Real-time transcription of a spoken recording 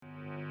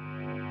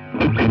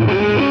Stephen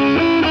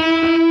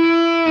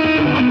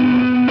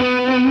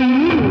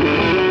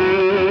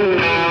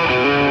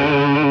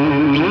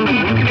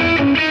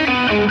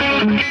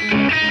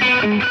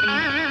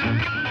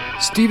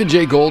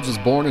Jay Goulds was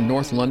born in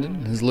North London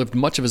and has lived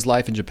much of his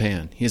life in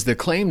Japan. He is the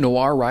acclaimed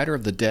noir writer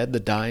of the Dead,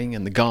 the Dying,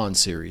 and the Gone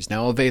series,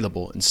 now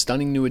available in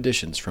stunning new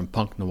editions from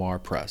Punk Noir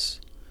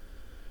Press.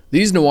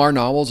 These noir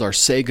novels are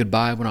Say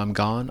Goodbye When I'm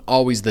Gone,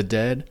 Always the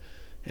Dead,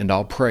 and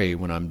I'll Pray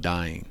When I'm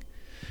Dying.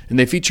 And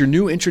they feature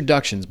new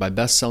introductions by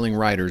best-selling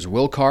writers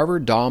Will Carver,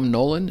 Dom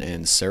Nolan,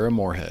 and Sarah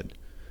Moorhead.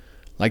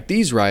 Like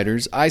these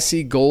writers, I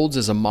see Goulds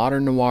as a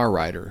modern noir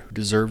writer who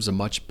deserves a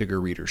much bigger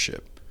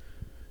readership.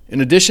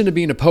 In addition to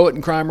being a poet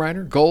and crime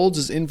writer, Goulds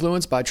is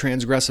influenced by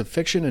transgressive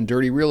fiction and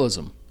dirty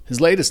realism. His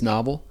latest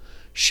novel,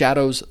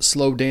 Shadows,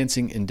 Slow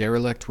Dancing in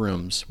Derelict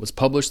Rooms, was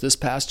published this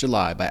past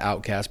July by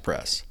Outcast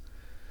Press.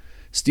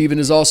 Stephen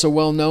is also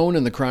well known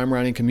in the crime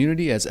writing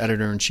community as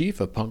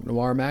editor-in-chief of Punk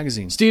Noir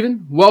magazine.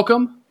 Stephen,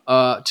 welcome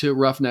to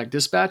Roughneck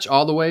Dispatch,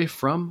 all the way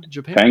from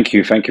Japan. Thank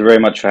you. Thank you very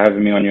much for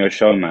having me on your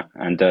show, Matt.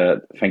 And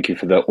thank you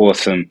for the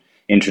awesome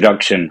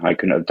introduction. I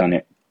couldn't have done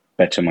it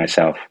better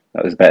myself.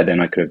 That was better than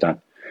I could have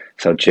done.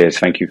 So cheers.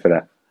 Thank you for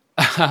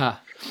that.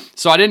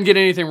 So I didn't get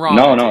anything wrong.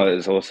 No, it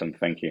was awesome.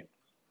 Thank you.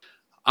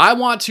 I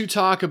want to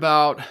talk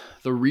about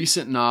the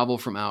recent novel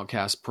from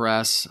Outcast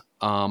Press.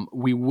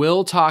 We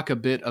will talk a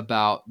bit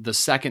about the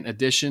second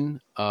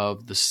edition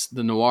of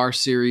the Noir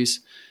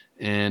series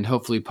and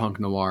hopefully Punk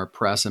Noir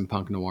Press and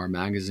Punk Noir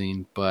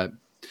magazine. But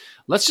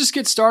let's just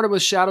get started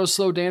with Shadows,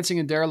 Slow Dancing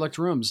in Derelict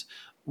Rooms.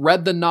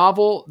 Read the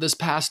novel this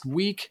past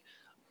week.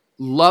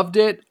 Loved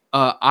it.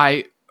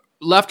 I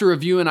left a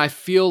review and I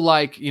feel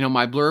like,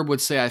 my blurb would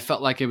say I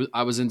felt like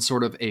I was in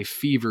sort of a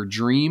fever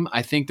dream.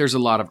 I think there's a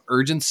lot of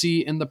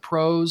urgency in the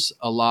prose,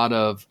 a lot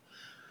of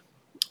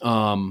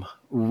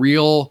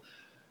real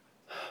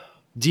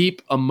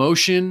deep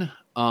emotion.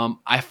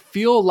 I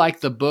feel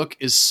like the book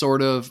is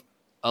sort of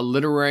a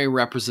literary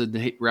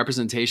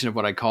representation of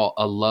what I call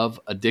a love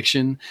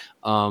addiction.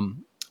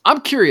 I'm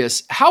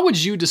curious, how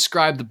would you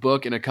describe the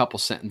book in a couple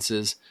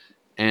sentences?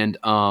 And,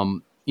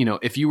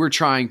 if you were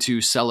trying to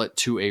sell it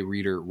to a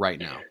reader right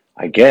now?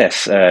 I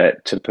guess,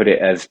 to put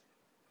it as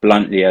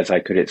bluntly as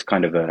I could, it's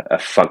kind of a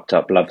fucked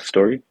up love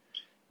story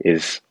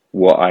is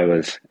what I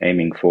was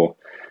aiming for.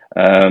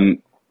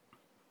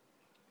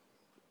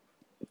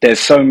 There's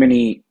so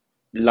many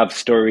love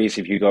stories.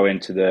 If you go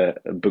into the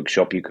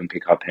bookshop, you can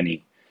pick up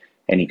any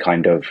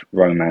kind of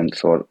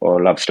romance or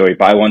love story.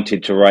 But I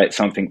wanted to write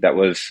something that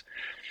was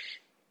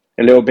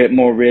a little bit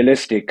more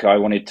realistic. I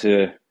wanted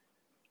to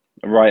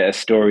write a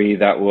story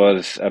that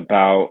was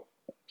about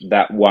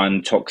that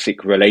one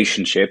toxic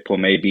relationship, or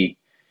maybe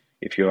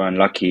if you're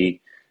unlucky,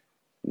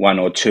 one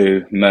or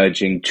two,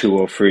 merging two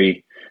or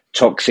three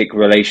toxic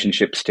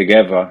relationships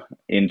together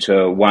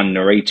into one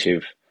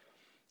narrative.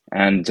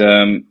 And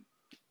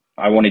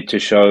I wanted to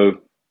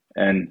show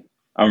an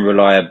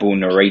unreliable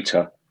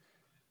narrator.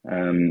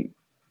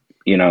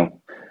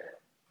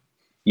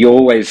 You're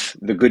always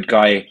the good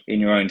guy in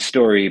your own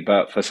story,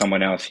 but for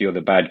someone else, you're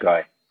the bad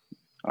guy.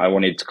 I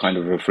wanted to kind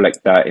of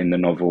reflect that in the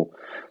novel.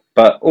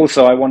 But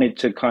also I wanted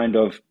to kind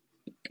of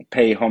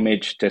pay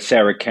homage to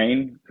Sarah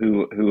Kane,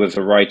 who was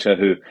a writer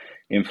who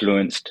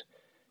influenced,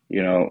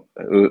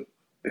 who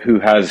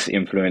has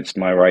influenced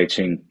my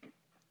writing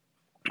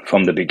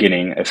from the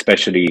beginning.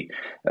 Especially,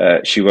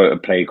 she wrote a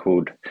play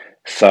called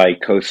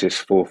Psychosis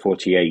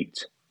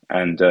 448,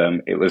 and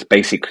it was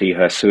basically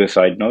her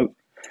suicide note.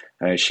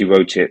 She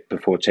wrote it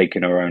before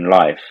taking her own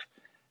life.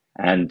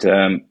 And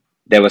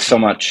there was so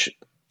much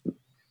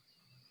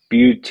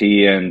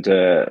beauty and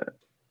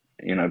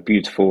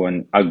beautiful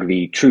and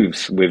ugly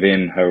truths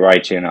within her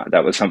writing.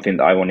 That was something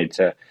that I wanted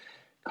to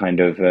kind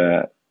of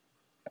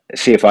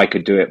see if I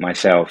could do it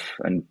myself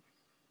and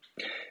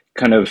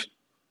kind of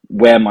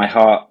wear my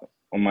heart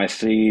on my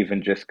sleeve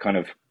and just kind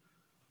of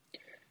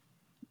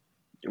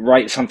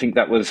write something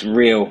that was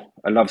real,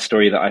 a love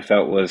story that I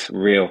felt was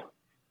real.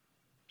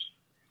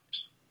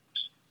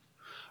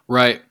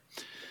 Right.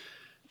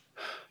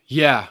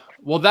 Yeah.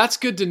 Well, that's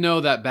good to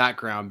know that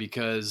background,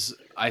 because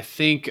I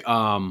think,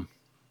 Outcast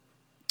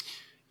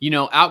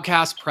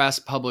Press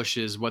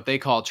publishes what they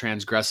call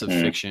transgressive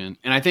fiction.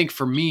 And I think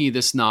for me,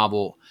 this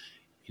novel,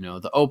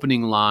 the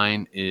opening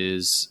line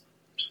is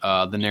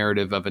the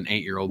narrative of an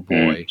 8-year-old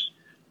boy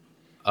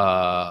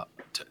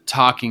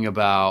talking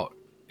about,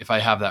 if I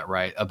have that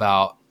right,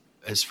 about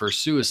his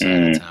first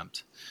suicide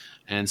attempt.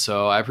 And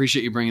so I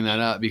appreciate you bringing that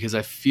up, because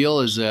I feel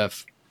as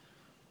if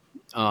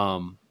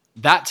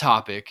that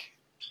topic,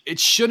 it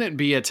shouldn't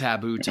be a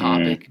taboo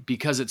topic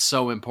because it's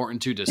so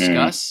important to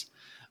discuss,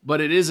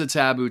 but it is a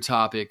taboo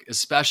topic,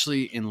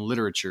 especially in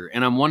literature.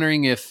 And I'm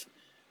wondering if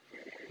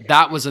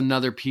that was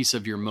another piece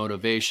of your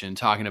motivation,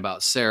 talking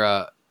about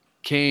Sarah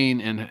Kane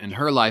and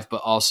her life,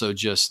 but also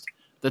just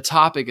the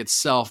topic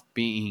itself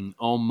being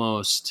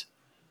almost,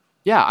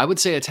 I would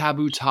say a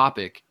taboo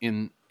topic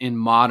in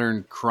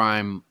modern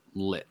crime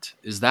lit.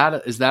 Is that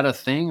a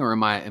thing, or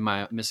am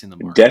I missing the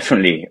mark?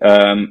 Definitely.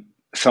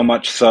 So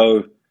much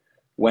so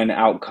when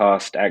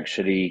Outcast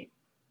actually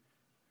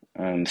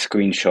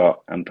screenshot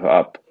and put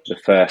up the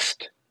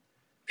first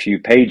few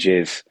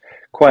pages,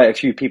 quite a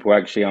few people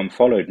actually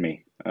unfollowed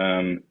me,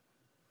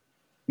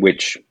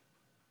 which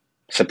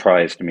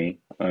surprised me.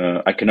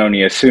 I can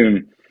only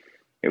assume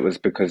it was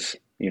because,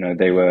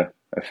 they were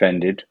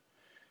offended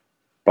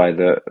by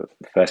the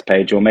first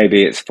page, or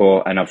maybe it's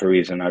for another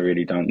reason. I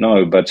really don't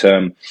know. But,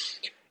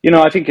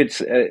 I think it's,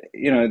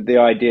 the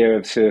idea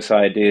of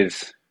suicide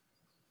is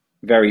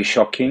very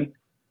shocking,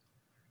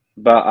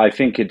 but I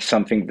think it's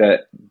something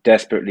that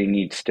desperately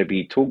needs to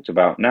be talked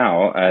about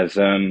now, as,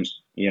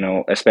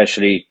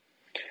 especially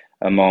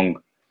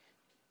among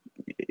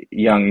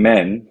young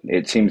men.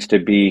 It seems to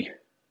be,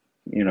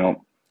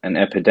 an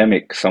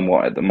epidemic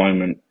somewhat at the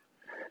moment.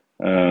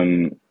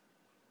 And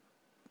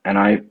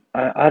I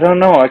don't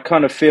know, I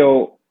kind of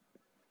feel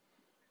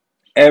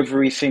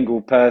every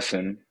single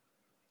person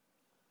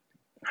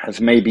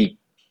has maybe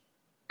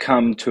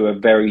come to a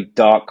very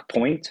dark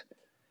point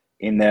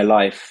in their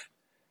life,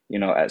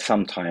 at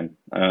some time.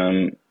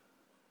 And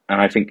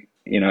I think,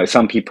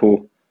 some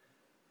people,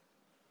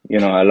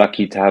 are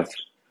lucky to have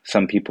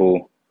some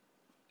people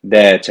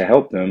there to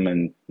help them,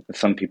 and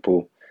some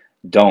people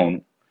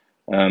don't.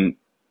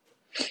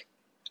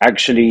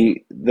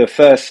 Actually, the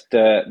first,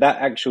 that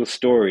actual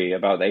story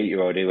about the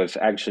 8-year-old, it was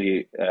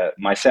actually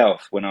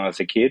myself when I was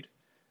a kid.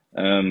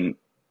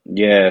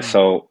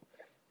 So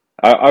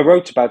I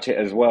wrote about it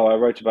as well. I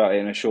wrote about it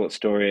in a short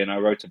story, and I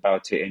wrote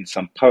about it in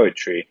some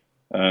poetry.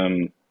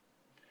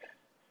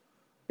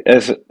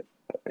 As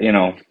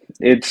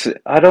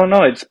I don't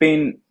know,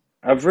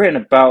 I've written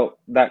about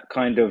that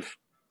kind of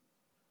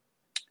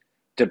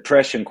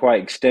depression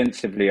quite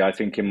extensively, I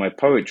think, in my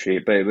poetry,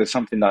 but it was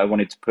something that I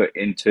wanted to put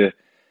into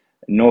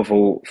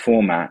novel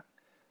format.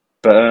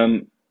 But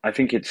I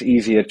think it's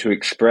easier to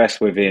express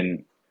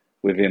within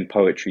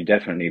poetry,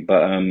 definitely.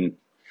 But I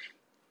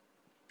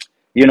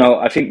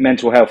think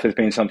mental health has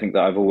been something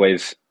that I've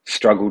always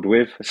struggled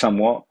with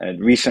somewhat,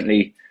 and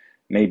recently,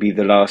 maybe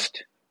the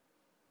last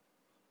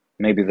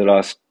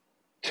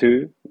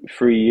 2-3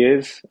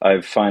 years,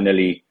 I've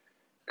finally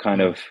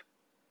kind of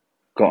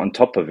got on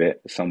top of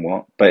it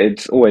somewhat. But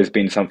it's always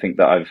been something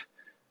that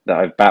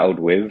I've battled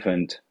with,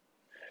 and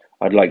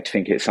I'd like to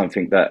think it's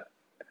something that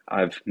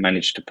I've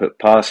managed to put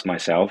past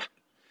myself.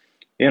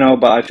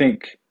 But I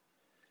think,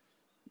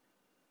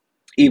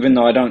 even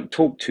though I don't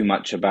talk too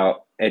much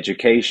about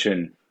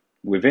education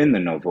within the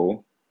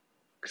novel,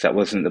 because that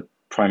wasn't the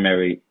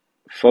primary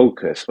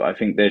focus, but I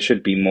think there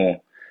should be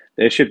more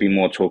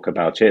talk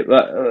about it.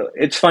 But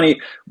it's funny,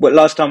 but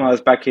last time I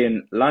was back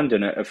in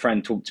London, a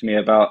friend talked to me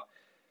about,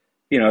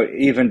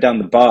 even down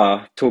the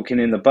bar, talking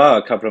in the bar,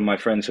 a couple of my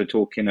friends were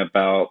talking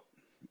about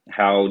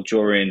how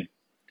during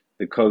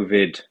the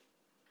COVID-19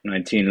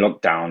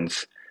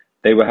 lockdowns,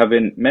 they were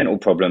having mental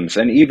problems.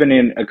 And even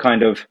in a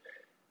kind of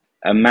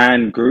a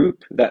man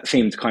group, that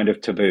seemed kind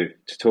of taboo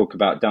to talk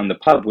about down the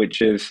pub,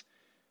 which is,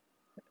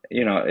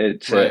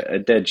 it's Right. a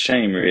dead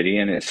shame, really.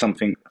 And it's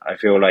something I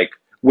feel like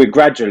we're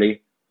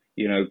gradually,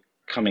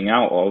 coming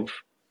out of,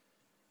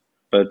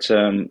 but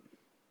I'm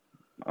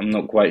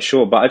not quite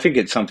sure. But I think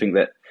it's something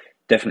that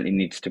definitely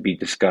needs to be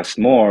discussed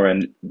more,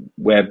 and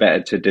where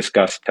better to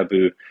discuss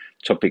taboo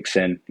topics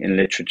in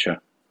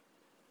literature.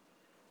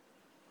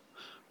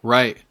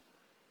 Right.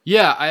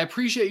 Yeah, I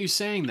appreciate you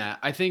saying that.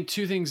 I think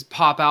two things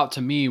pop out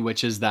to me,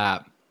 which is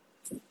that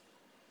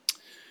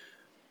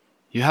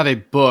you have a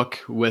book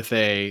with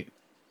a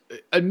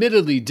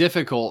admittedly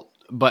difficult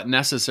but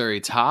necessary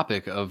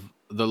topic of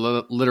the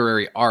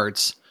literary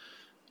arts,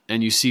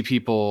 and you see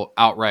people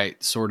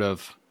outright sort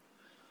of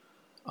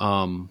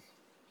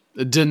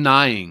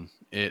denying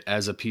it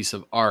as a piece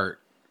of art,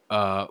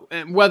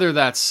 and whether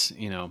that's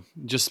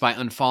just by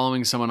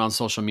unfollowing someone on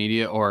social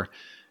media, or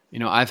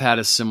I've had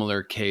a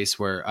similar case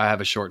where I have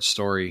a short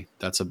story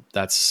that's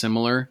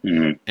similar,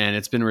 Mm-hmm. and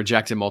it's been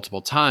rejected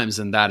multiple times,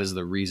 and that is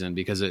the reason,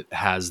 because it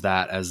has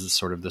that as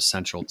sort of the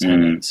central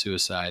tenet,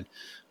 suicide.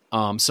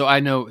 So I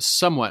know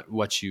somewhat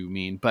what you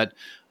mean, but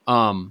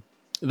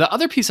the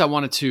other piece I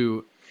wanted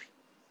to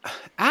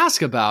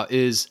ask about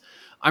is,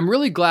 I'm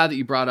really glad that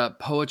you brought up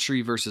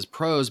poetry versus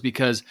prose,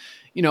 because,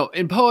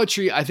 in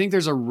poetry, I think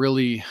there's a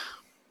really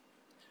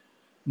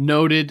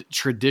noted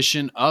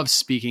tradition of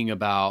speaking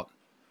about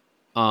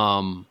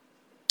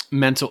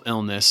mental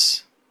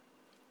illness,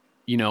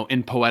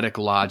 in poetic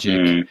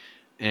logic.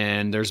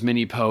 And there's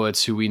many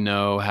poets who we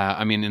know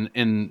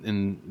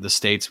in the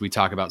States, we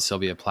talk about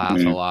Sylvia Plath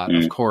a lot,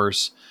 of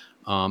course,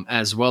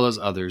 as well as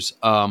others.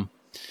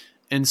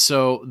 And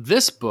so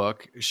this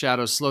book,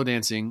 Shadows Slow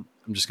Dancing,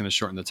 I'm just going to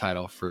shorten the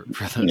title for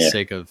the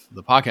sake of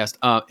the podcast,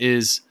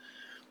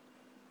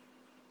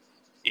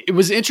 it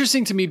was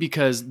interesting to me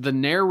because the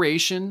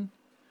narration,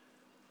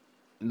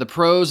 the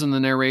prose and the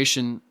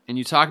narration, and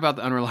you talk about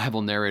the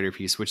unreliable narrator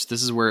piece, which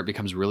this is where it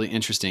becomes really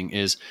interesting,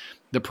 is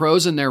the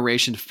prose and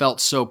narration felt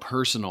so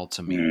personal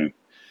to me.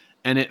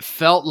 And it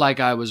felt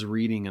like I was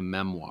reading a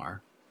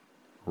memoir,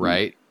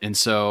 right? And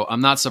so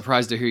I'm not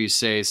surprised to hear you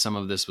say some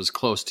of this was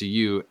close to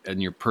you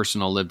and your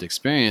personal lived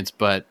experience,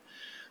 but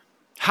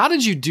how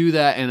did you do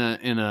that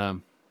in a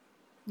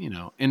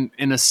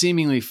in a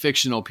seemingly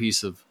fictional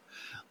piece of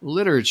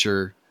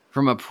literature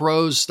from a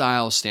prose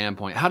style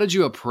standpoint, how did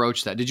you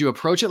approach that? Did you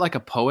approach it like a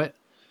poet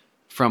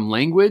from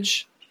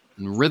language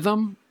and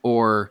rhythm,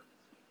 or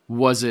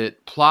was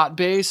it plot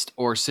based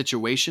or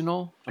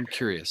situational? I'm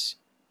curious.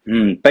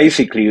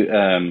 Basically,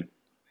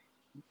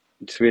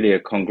 it's really a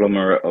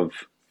conglomerate of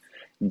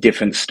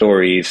different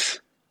stories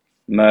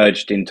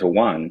merged into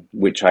one,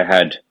 which I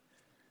had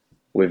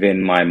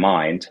within my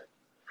mind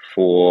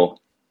for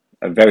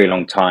a very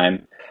long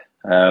time.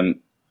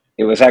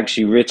 It was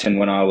actually written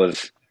when I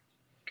was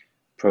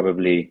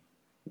probably,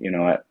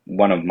 at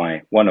one of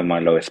my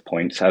lowest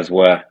points, as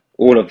were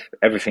all of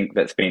everything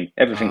that's been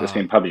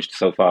published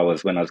so far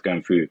was when I was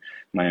going through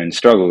my own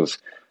struggles.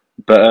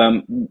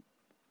 But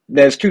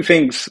there's two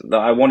things that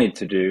I wanted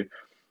to do.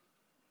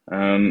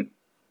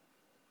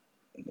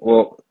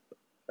 Well,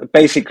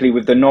 basically,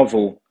 with the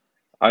novel,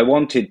 I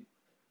wanted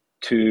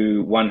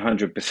to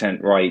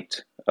 100%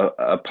 write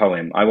a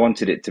poem. I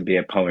wanted it to be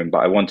a poem, but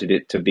I wanted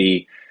it to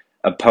be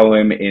a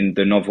poem in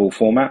the novel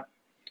format.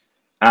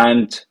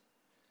 And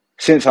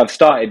since I've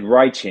started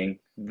writing,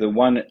 the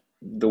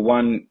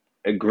one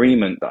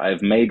agreement that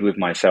I've made with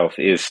myself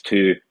is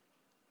to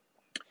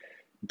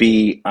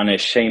be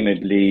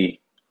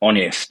unashamedly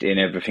honest in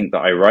everything that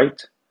I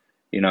write,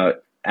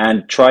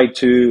 and try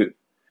to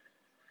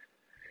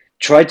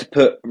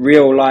put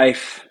real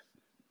life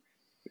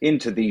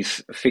into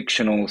these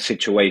fictional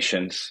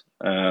situations,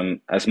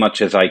 as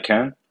much as I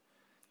can,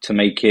 to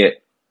make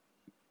it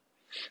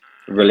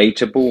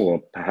relatable, or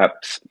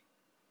perhaps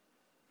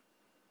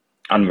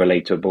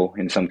unrelatable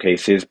in some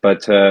cases,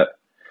 but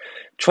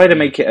try to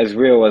make it as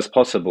real as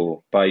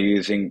possible by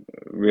using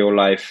real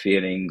life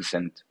feelings.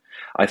 And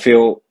I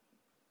feel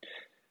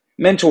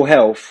mental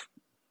health,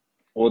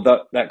 or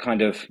that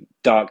kind of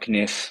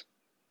darkness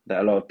that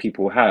a lot of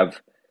people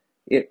have,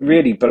 it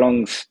really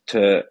belongs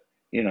to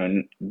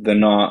the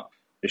noir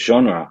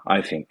genre,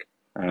 I think.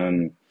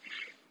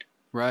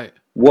 Right.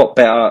 What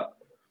better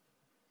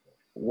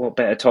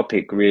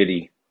topic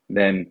really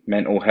than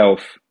mental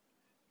health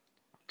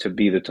to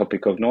be the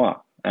topic of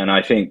noir? And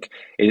I think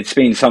it's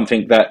been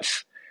something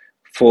that's,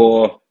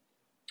 for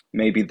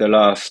maybe the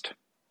last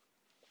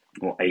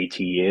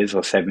 80 years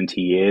or 70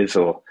 years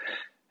or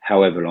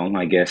however long,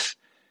 I guess,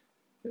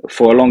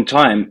 for a long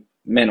time,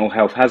 mental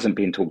health hasn't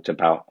been talked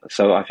about.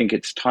 So I think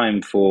it's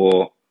time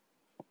for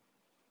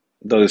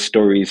those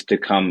stories to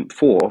come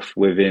forth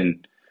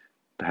within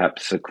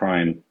perhaps a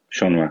crime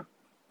genre.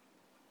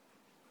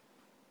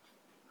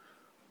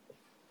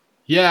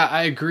 Yeah,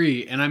 I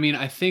agree. And I mean,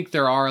 I think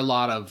there are a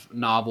lot of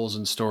novels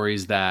and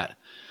stories that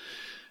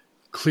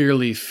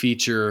clearly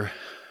feature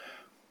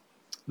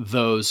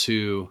those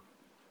who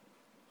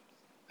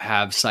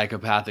have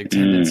psychopathic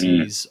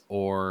tendencies,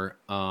 or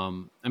a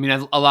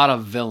lot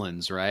of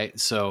villains, right?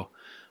 So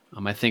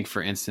I think,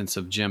 for instance,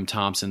 of Jim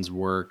Thompson's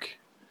work,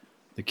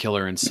 The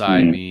Killer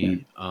Inside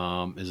Me,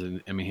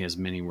 he has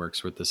many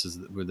works where this is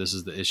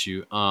the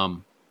issue.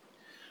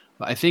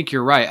 But I think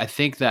you're right. I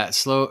think that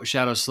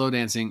Shadow Slow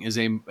Dancing is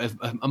a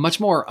much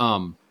more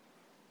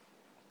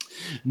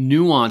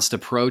nuanced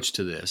approach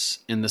to this,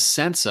 in the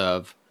sense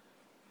of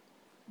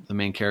the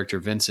main character,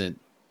 Vincent.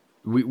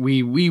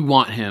 We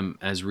want him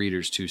as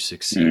readers to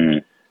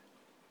succeed.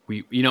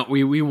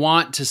 We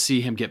want to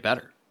see him get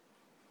better,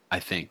 I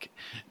think.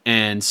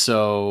 And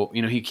so,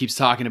 he keeps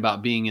talking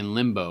about being in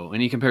limbo,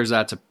 and he compares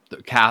that to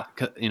the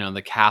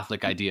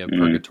Catholic idea of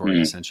purgatory,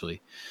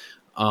 essentially.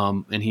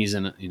 And he's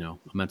in a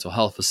mental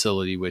health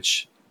facility,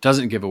 which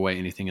doesn't give away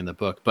anything in the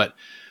book, but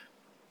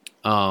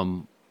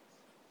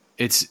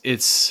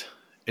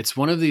it's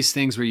one of these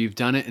things where you've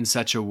done it in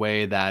such a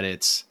way that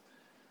it's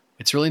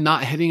really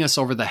not hitting us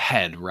over the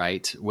head,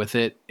 right? With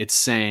it, it's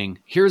saying,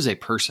 here's a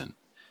person.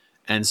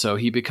 And so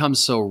he becomes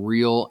so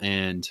real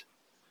and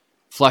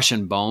flesh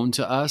and bone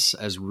to us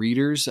as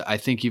readers. I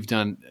think you've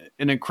done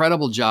an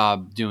incredible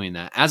job doing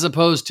that, as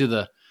opposed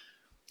to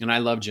and I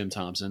love Jim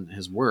Thompson,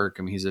 his work.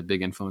 I mean, he's a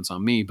big influence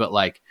on me, but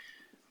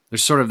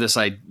there's sort of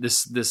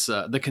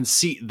the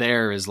conceit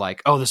there is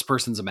like, oh, this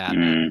person's a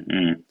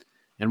madman,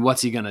 and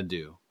what's he going to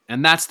do?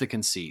 And that's the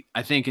conceit.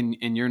 I think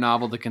in your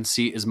novel, the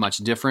conceit is much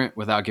different,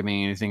 without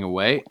giving anything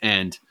away.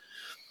 And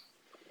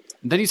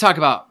then you talk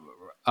about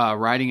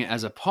writing it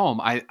as a poem.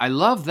 I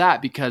love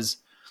that, because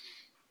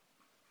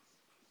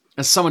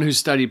as someone who's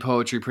studied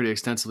poetry pretty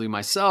extensively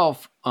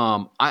myself,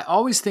 I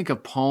always think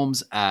of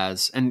poems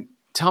as, and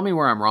tell me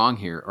where I'm wrong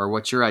here or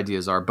what your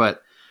ideas are,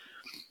 but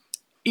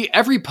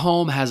every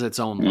poem has its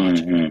own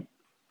logic.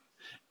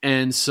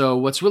 And so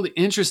what's really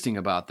interesting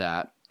about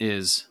that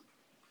is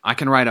I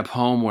can write a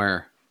poem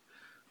where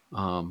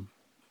I'm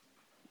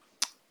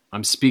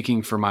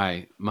speaking for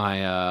my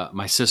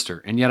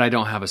sister, and yet I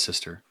don't have a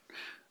sister,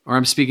 or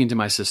I'm speaking to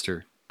my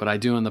sister, but I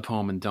do in the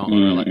poem and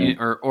don't,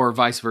 or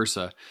vice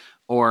versa,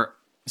 or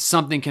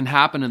something can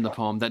happen in the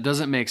poem that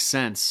doesn't make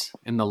sense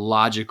in the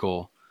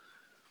logical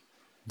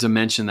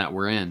dimension that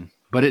we're in,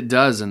 but it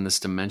does in this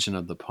dimension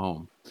of the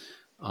poem.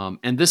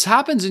 And this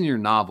happens in your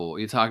novel.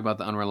 You talk about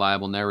the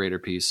unreliable narrator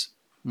piece.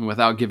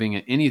 Without giving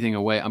anything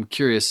away, I'm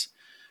curious,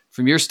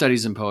 from your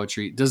studies in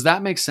poetry, does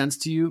that make sense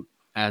to you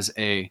as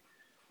an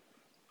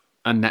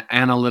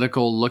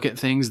analytical look at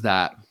things,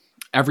 that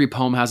every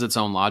poem has its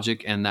own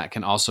logic and that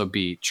can also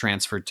be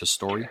transferred to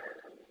story?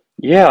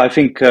 Yeah, I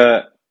think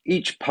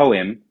each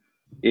poem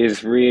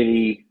is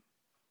really,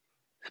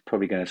 it's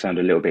probably going to sound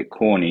a little bit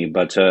corny,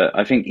 but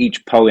I think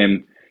each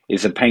poem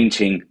is a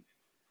painting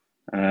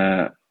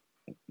uh,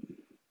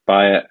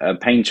 by a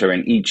painter,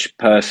 and each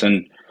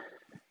person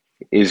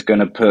is going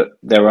to put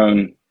their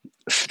own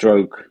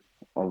stroke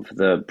of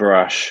the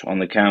brush on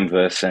the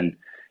canvas, and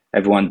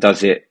everyone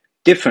does it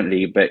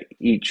differently, but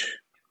each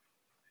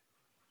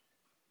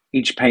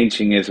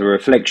painting is a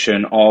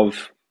reflection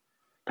of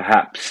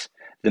perhaps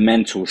the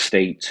mental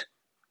state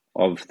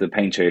of the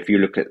painter. If you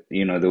look at,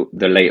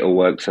 the later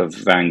works of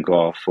Van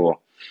Gogh or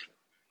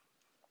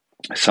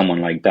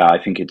someone like that, I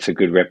think it's a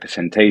good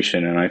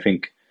representation. And I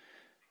think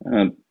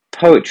uh,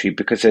 poetry,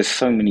 because there's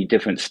so many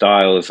different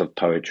styles of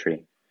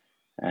poetry,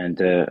 and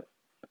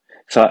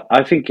so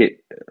I think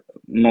it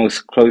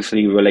most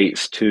closely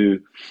relates to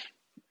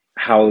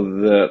how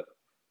the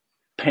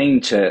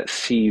painter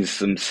sees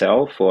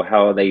themselves or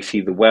how they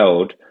see the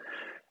world.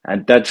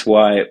 And that's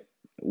why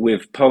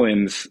with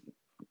poems,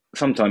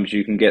 sometimes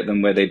you can get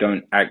them where they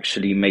don't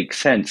actually make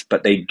sense,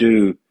 but they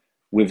do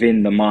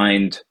within the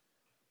mind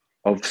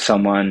of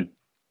someone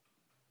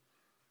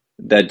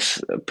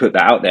that's put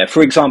that out there.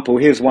 For example,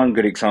 here's one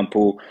good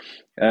example.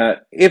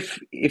 If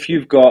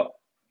you've got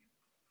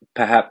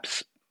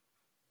perhaps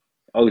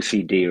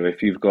OCD, or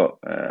if you've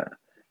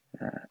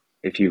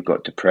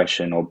got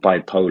depression or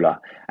bipolar,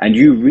 and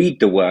you read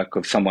the work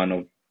of someone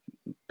of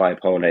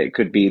bipolar, it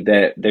could be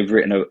that they've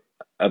written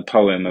a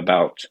poem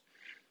about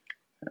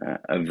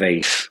a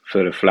vase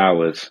full of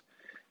flowers.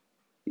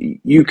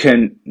 You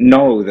can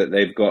know that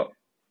they've got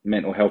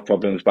mental health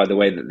problems by the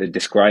way that they're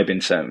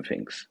describing certain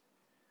things.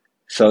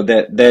 So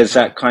there's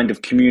that kind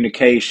of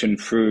communication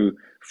through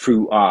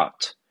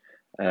art,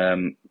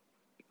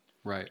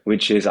 Right.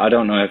 which is, I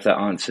don't know if that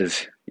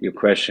answers your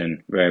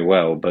question very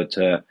well, but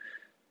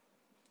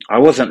I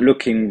wasn't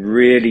looking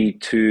really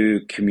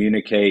to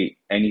communicate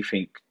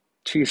anything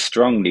too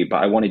strongly, but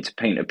I wanted to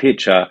paint a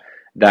picture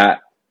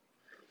that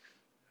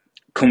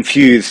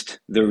confused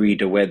the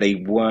reader, where they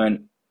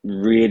weren't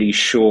really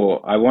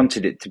sure. I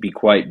wanted it to be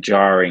quite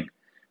jarring,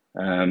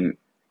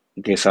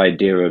 this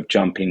idea of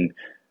jumping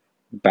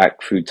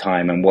back through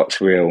time and what's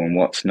real and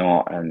what's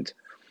not, and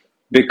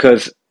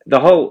because the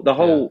whole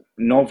Yeah.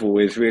 novel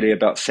is really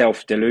about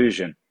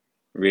self-delusion,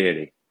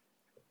 really,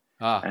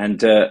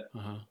 and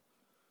Uh-huh.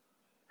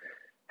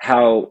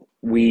 how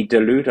we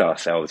delude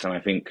ourselves. And I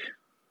think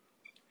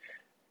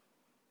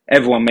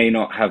everyone may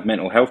not have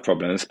mental health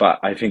problems, but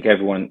I think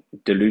everyone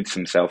deludes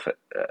himself,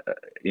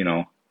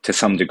 to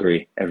some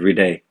degree every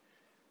day.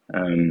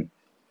 Um,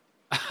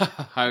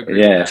 I agree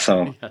with yeah, that.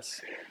 so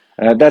Yes.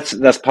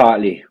 that's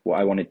partly what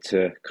I wanted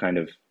to kind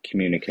of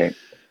communicate.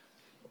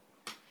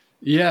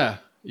 Yeah.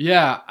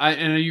 Yeah.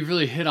 And you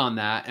really hit on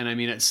that. And I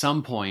mean, at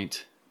some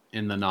point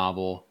in the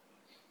novel,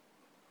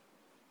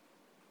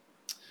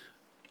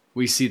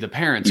 we see the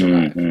parents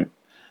arrive. Hmm.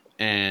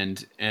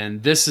 And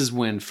this is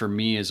when, for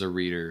me as a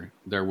reader,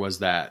 there was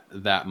that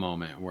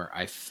moment where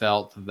I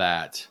felt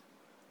that,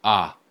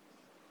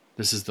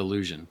 this is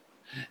delusion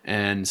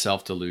and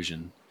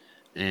self-delusion.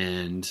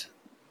 And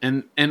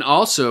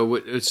also,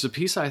 it's a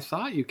piece I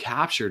thought you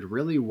captured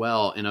really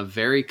well in a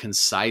very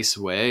concise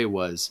way,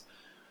 was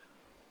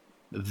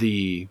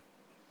the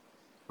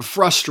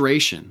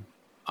frustration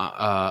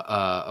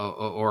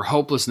or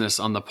hopelessness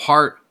on the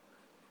part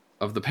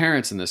of the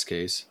parents in this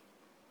case.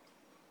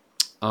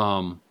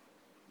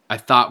 I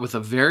thought with a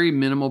very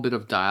minimal bit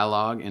of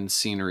dialogue and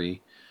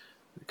scenery,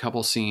 a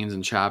couple scenes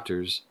and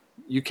chapters,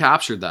 you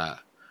captured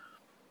that.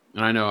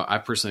 And I know I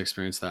personally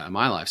experienced that in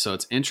my life. So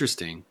it's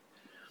interesting,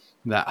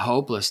 that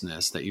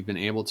hopelessness that you've been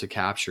able to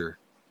capture.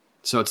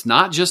 So it's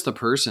not just the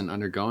person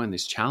undergoing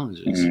these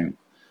challenges, Mm.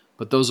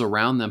 but those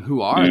around them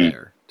who are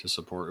there to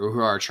support, or who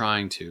are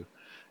trying to,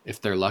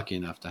 if they're lucky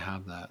enough to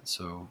have that.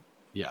 So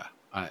yeah,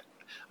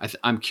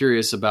 I'm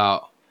curious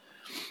about,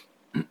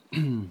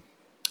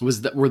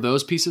 were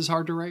those pieces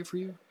hard to write for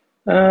you?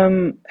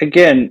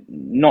 Again,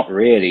 not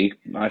really.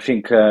 I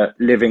think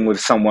living with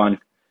someone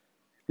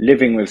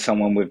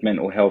with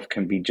mental health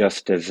can be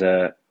just as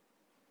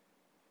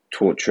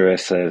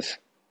torturous as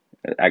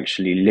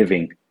actually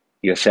living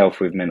yourself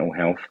with mental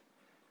health.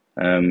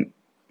 Um,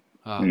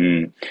 Ah,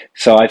 mm.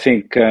 So I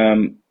think,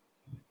 I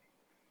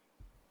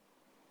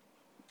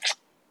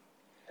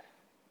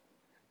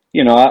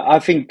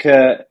think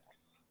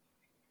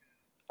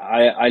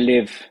I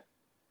live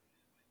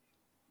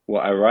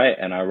what I write,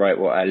 and I write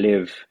what I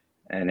live,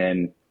 and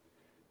then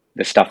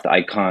the stuff that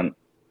I can't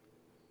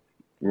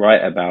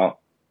write about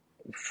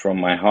from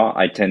my heart,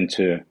 I tend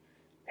to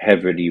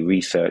heavily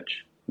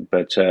research.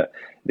 But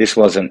this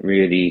wasn't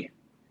really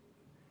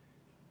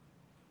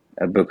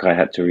a book I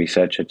had to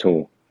research at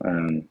all.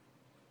 mm,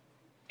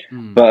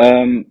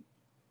 But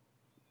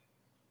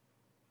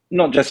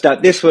not just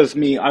that, this was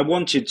me. I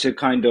wanted to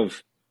kind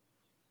of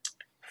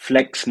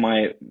flex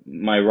my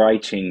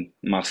writing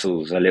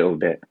muscles a little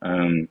bit.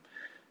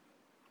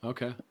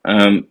 Okay.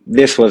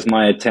 This was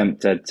my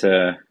attempt at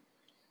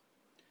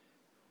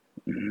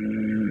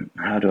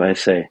how do I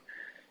say?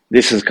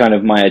 This is kind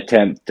of my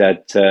attempt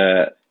at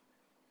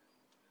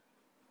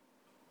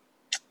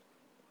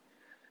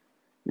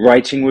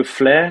writing with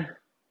flair,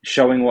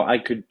 showing what I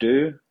could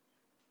do.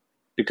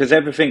 Because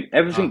everything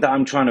Oh, that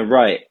I'm trying to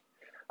write,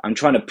 I'm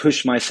trying to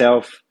push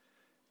myself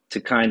to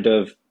kind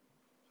of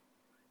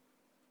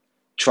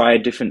try a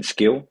different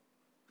skill.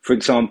 For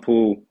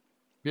example,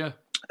 yeah.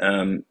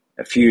 um,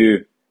 a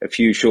few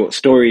short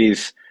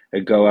stories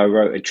ago, I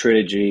wrote a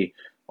trilogy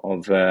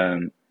of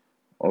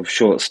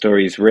short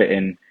stories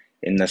written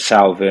in the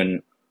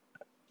Southern,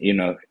 in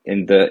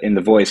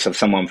the voice of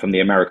someone from the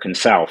American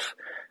South,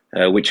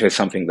 which was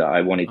something that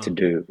I wanted to Oh,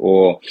 do.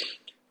 Or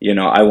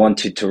I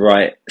wanted to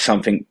write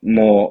something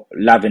more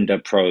lavender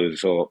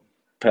prose or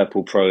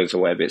purple prose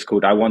or whatever it's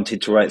called. I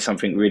wanted to write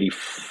something really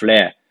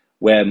flair,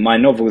 where my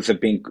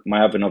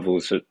other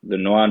novels, the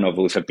noir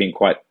novels, have been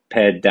quite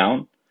pared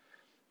down.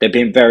 They've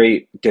been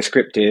very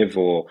descriptive,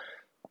 or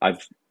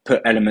I've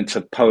put elements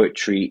of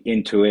poetry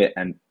into it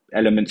and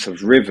elements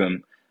of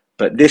rhythm.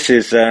 But this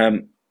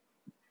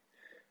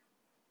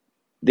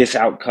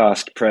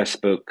Outcast Press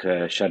book,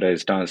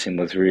 Shadows Dancing,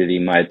 was really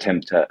my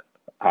attempt at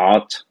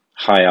art,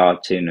 high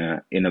art in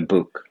a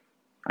book,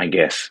 I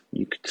guess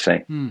you could say.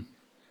 hmm.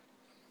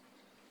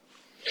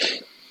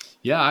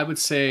 Yeah, I would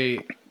say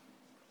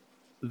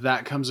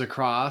that comes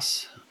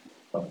across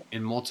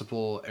in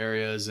multiple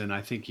areas, and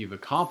I think you've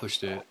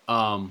accomplished it.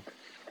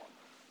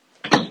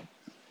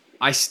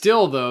 I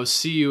still, though,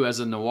 see you as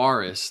a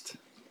noirist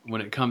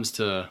when it comes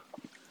to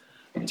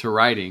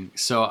writing.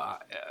 So,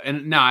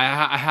 and now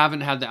I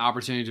haven't had the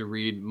opportunity to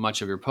read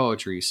much of your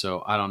poetry,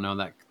 so I don't know,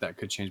 that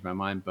could change my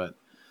mind. But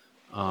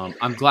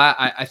I'm glad.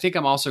 I think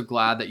I'm also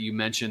glad that you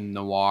mentioned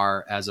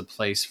noir as a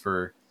place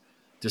for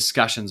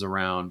discussions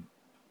around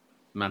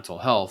mental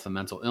health and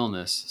mental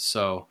illness.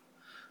 So,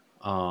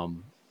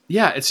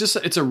 yeah,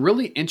 it's a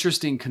really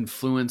interesting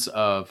confluence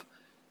of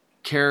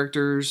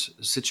characters,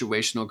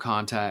 situational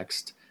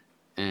context,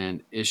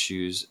 and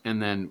issues,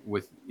 and then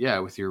with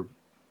your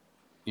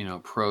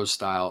prose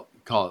style,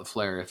 call it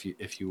flair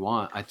if you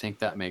want. I think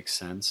that makes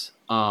sense.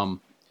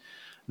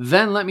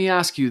 Then let me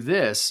ask you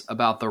this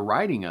about the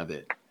writing of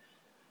it.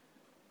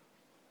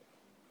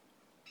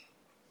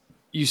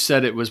 You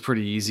said it was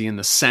pretty easy in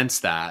the sense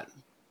that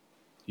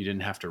you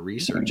didn't have to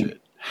research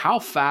it. How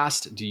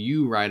fast do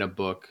you write a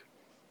book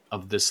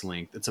of this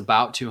length? It's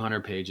about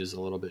 200 pages,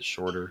 a little bit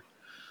shorter.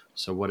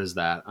 So what is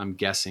that? I'm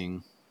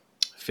guessing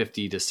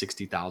 50 to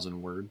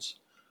 60,000 words.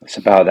 It's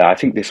about that. I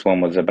think this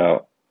one was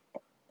about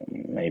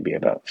maybe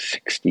about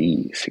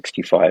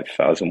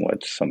 65,000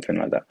 words, something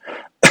like that.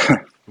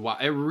 Wow,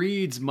 it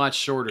reads much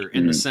shorter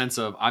in the Mm. sense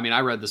of, I mean,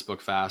 I read this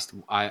book fast.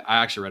 I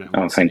actually read it in Oh,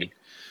 one thank you. sitting.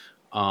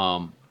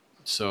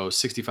 So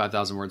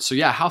 65,000 words. So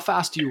yeah, how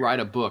fast do you write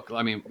a book?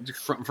 I mean,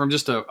 from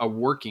just a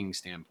working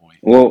standpoint.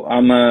 Well,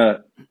 I'm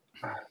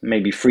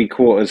maybe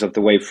three-quarters of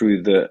the way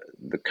through the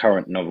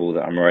current novel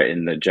that I'm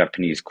writing, the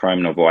Japanese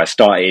crime novel. I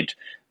started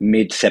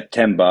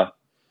mid-September,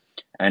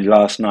 and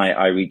last night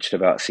I reached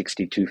about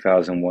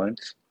 62,000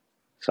 words.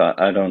 So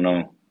I don't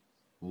know.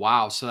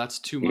 Wow. So that's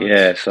 2 months,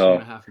 Yeah, two and so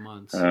a half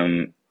months.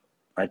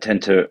 I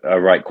tend to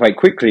write quite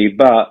quickly,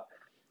 but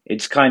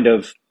it's kind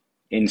of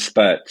in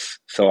spurts.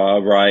 So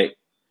I'll write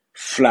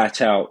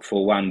flat out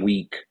for 1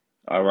 week.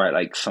 I'll write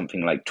like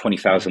something like Yeah.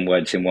 20,000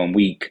 words in 1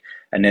 week,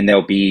 and then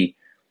there'll be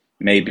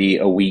maybe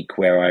a week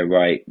where I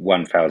write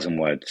 1,000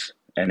 words,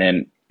 and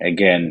then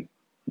again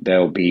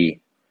there'll be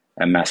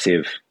a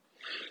massive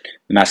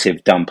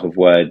dump of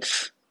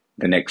words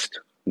the next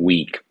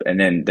week, and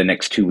then the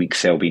next 2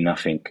 weeks there'll be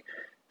nothing.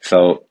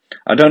 So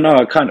I don't know.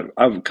 I kind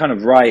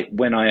of write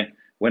when I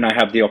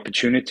have the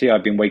opportunity.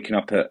 I've been waking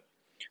up at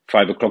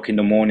 5 o'clock in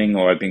the morning,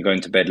 or I've been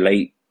going to bed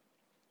late,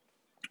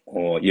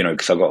 or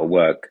because I got to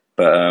work,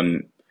 but I'll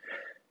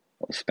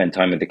spend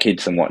time with the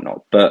kids and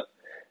whatnot. But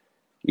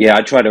yeah,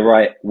 I try to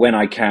write when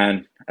I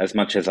can, as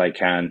much as I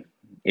can,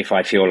 if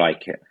I feel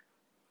like it.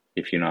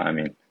 If you know what I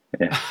mean.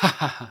 Yeah.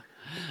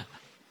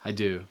 I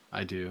do.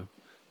 I do.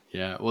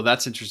 Yeah. Well,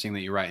 that's interesting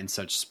that you write in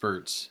such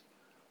spurts.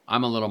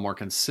 I'm a little more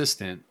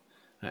consistent.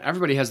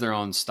 Everybody has their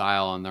own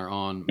style and their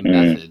own Mm,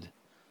 method.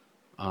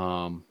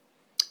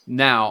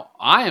 Now,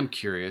 I am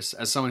curious,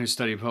 as someone who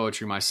studied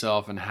poetry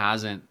myself and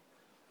hasn't,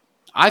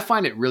 I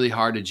find it really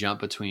hard to jump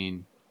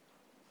between.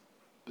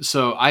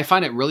 So I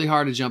find it really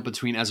hard to jump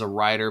between, as a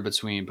writer,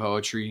 between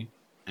poetry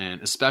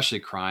and especially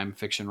crime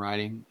fiction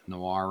writing,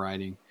 noir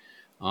writing.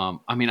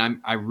 I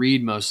mean, I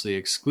read mostly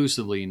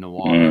exclusively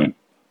noir mm,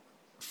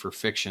 for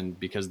fiction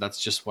because that's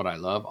just what I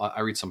love.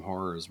 I read some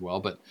horror as well,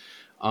 but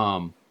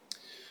um,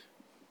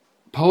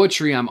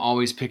 poetry, I'm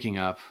always picking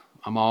up.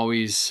 I'm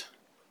always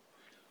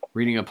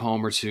reading a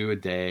poem or two a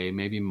day,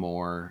 maybe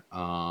more.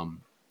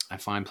 I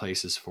find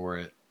places for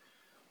it.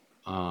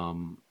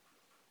 Um,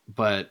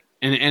 but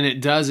and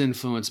it does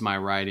influence my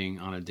writing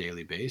on a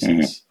daily mm.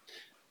 basis.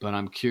 But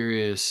I'm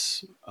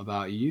curious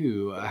about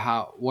you.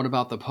 What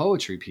about the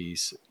poetry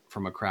piece?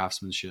 from a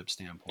craftsmanship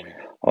standpoint?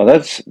 Oh,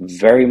 that's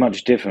very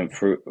much different.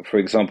 For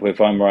example, if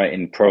I'm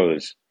writing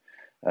prose,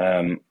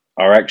 I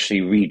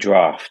actually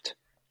redraft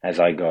as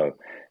I go.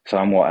 So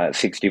I'm at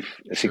Sure.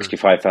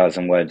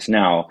 65,000 words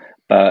now,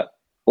 but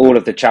all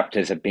of the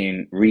chapters have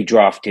been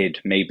redrafted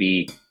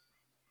maybe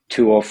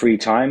 2 or 3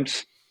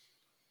 times.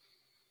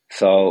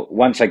 So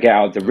once I get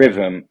out of the Okay.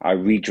 rhythm, I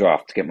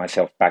redraft to get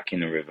myself back in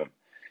the rhythm,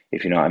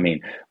 if you know what I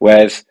mean.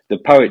 Whereas the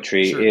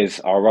poetry Sure.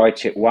 is I'll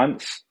write it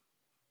once,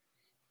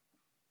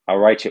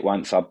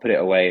 I'll put it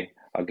away,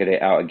 I'll get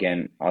it out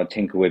again, I'll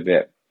tinker with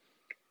it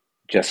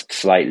just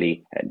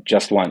slightly,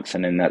 just once,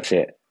 and then that's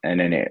it. And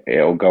then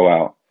it'll go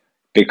out.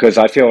 Because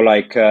I feel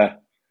like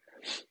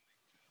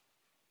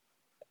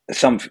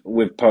some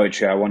with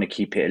poetry, I want to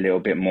keep it a little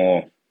bit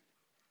more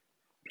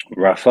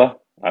rougher.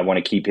 I want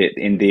to keep it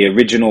in the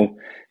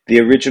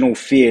original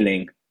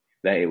feeling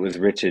that it was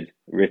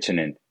written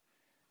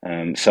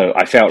in. So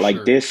I felt like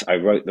Sure. this. I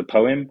wrote the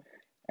poem,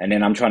 and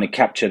then I'm trying to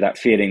capture that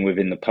feeling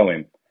within the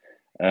poem.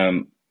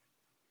 Um,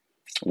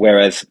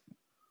 Whereas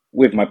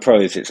with my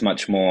prose, it's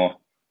much more,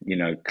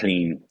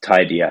 clean,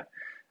 tidier.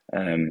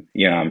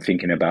 I'm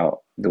thinking about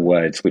the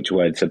words, which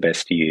words are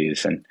best to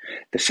use, and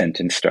the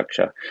sentence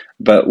structure.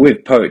 But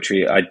with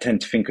poetry, I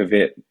tend to think of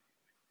it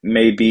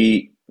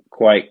maybe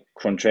quite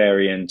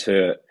contrarian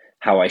to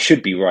how I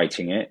should be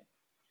writing it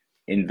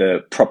in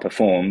the proper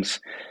forms.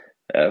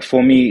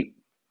 For me,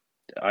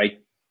 I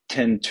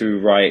tend to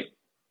write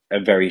a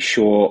very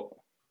short,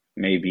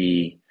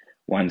 maybe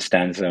one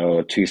stanza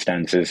or two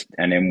stanzas,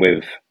 and then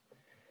with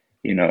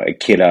a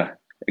killer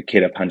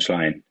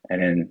punchline,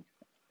 and then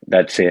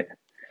that's it.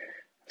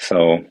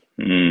 So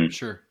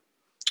Sure.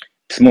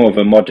 it's more of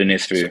a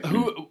modernist So view.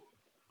 who?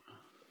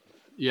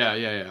 Yeah,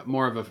 yeah, yeah.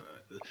 More of a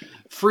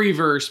free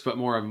verse, but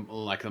more of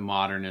like a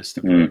modernist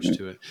approach Mm-hmm.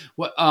 to it.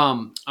 What?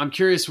 I'm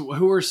curious.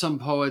 Who are some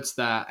poets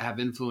that have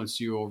influenced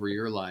you over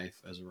your life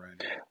as a writer?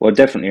 Well,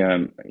 definitely,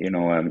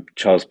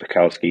 Charles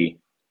Bukowski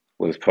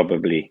was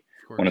probably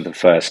Of one of course. the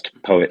first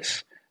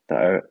poets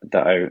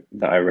that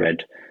I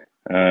read.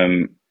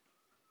 Um,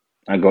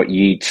 I got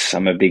Yeats.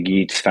 I'm a big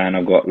Yeats fan.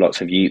 I've got lots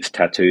of Yeats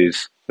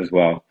tattoos as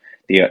well.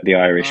 The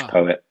Irish Ah,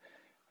 poet.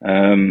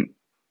 Um,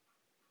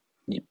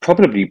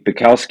 Probably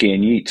Bukowski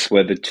and Yeats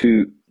were the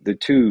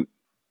two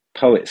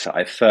poets that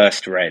I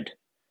first read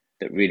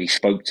that really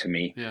spoke to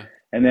me. yeah.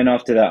 And then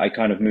after that, I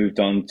kind of moved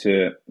on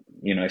to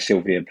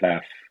Sylvia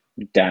Plath,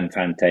 Dan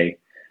Fante,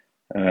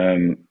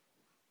 um,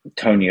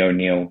 Tony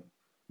O'Neill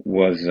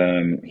was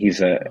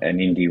he's Oh, an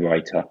indie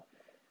writer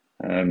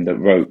that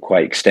wrote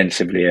quite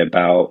extensively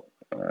about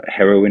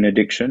heroin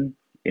addiction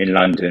in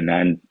London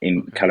and in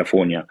okay.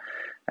 California,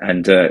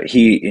 and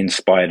he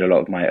inspired a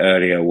lot of my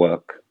earlier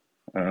work.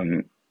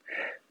 Um,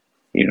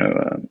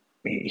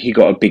 he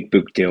got a big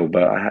book deal,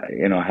 but I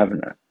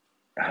haven't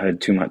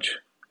heard too much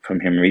from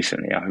him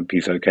recently. I hope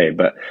he's okay.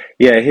 But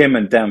yeah, him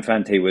and Dan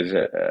Fante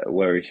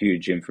were a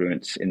huge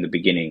influence in the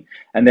beginning,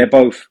 and they're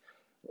both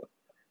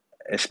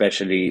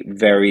especially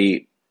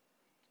very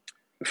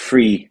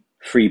free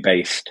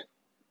based.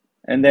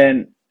 And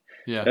then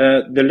Yeah.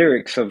 the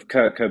lyrics of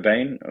Kurt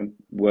Cobain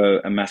were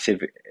a massive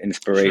Sure.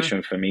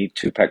 inspiration for me.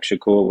 Tupac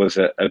Shakur was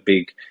a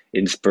big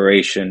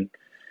inspiration.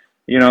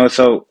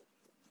 So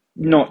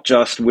not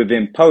just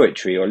within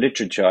poetry or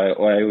literature,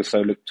 I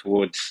also look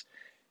towards,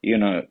 you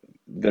know,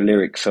 the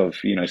lyrics of,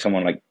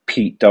 someone like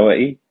Pete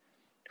Doherty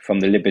from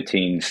the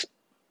Libertines,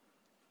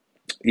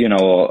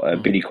 or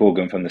Hmm. Billy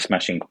Corgan from the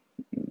Smashing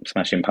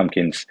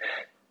Pumpkins.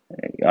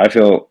 I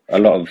feel a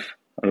lot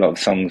of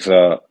songs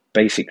are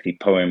basically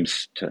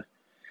poems to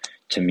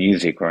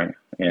music, right?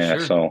 Yeah,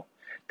 Sure. so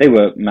they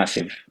were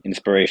massive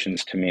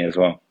inspirations to me as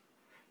well.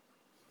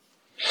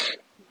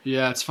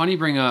 Yeah, it's funny you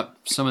bring up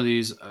some of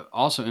these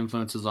also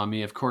influences on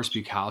me. Of course,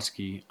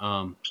 Bukowski.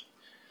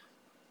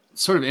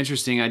 Sort of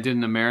interesting. I did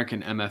an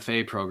American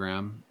MFA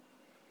program,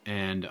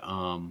 and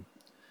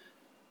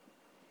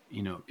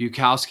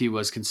Bukowski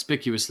was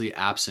conspicuously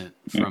absent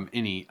from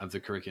any of the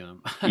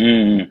curriculum.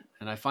 Mm,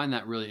 And I find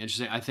that really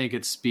interesting. I think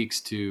it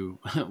speaks to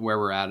where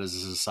we're at as a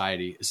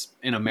society,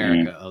 in mm,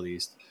 America at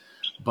least.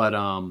 But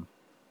a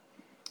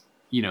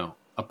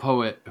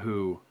poet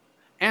who,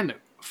 and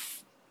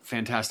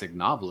fantastic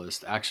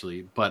novelist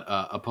actually, but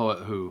a poet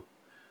who,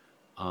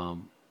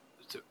 um,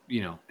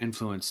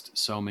 influenced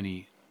so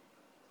many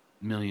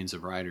millions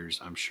of writers.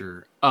 I'm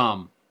sure.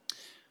 Oh,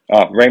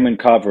 Raymond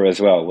Carver as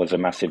well was a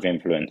massive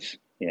influence.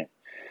 Yeah.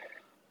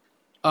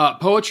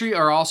 Poetry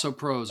or also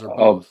prose or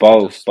Oh, both?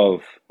 both, Just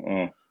both.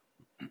 Oh.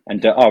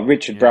 And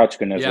Richard yeah,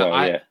 Brautigan as yeah. well.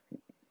 I Yeah.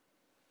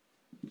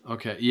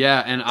 okay,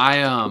 yeah, and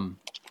I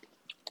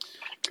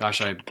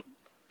gosh, I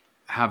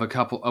have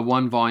a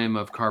one volume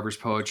of Carver's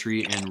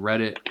poetry and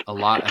read it a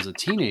lot as a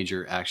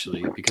teenager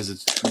actually because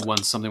it's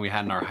something we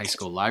had in our high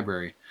school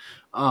library.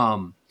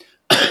 Um,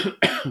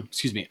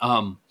 excuse me.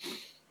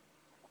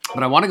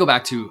 But I want to go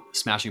back to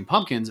Smashing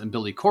Pumpkins and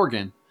Billy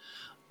Corgan.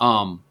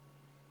 Um,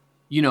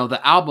 the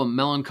album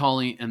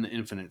Melancholy and the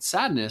Infinite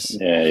Sadness,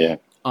 Yeah.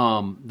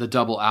 Yeah. the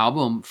double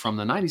album from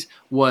the 90s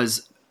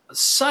was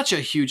such a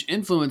huge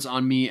influence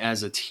on me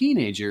as a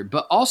teenager,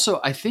 but also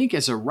I think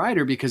as a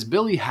writer, because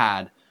Billy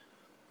had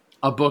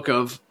a book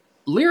of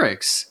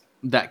lyrics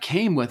that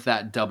came with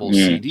that double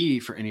Mm. CD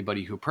for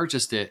anybody who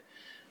purchased it.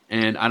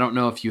 And I don't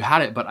know if you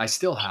had it, but I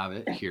still have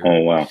it here.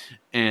 Oh, wow.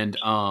 And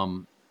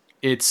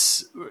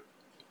it's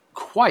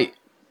quite,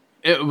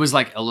 it was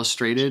like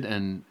illustrated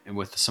and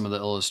with some of the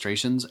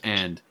illustrations.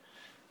 And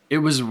it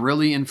was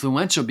really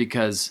influential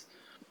because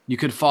you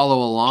could follow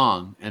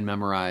along and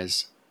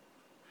memorize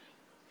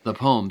the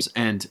poems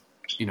and,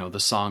 you know, the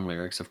song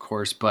lyrics, of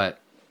course. But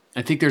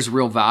I think there's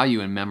real value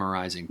in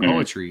memorizing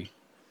poetry,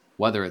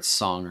 whether it's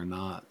song or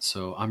not.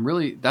 So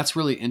that's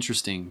really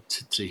interesting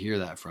to hear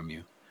that from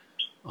you.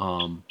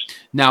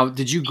 Now,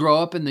 did you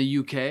grow up in the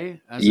UK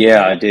as a kid?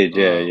 I did.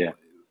 Yeah.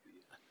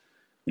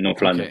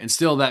 North London. And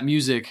still that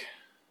music,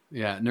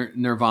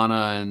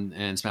 Nirvana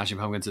and Smashing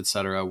Pumpkins,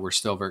 etc., were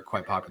still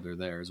quite popular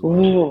there as well.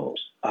 Well,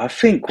 I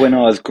think when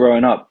I was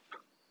growing up,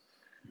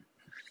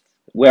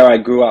 where I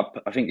grew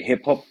up, I think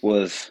hip hop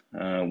was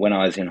when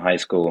I was in high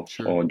school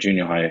or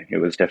junior high. It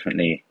was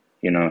definitely,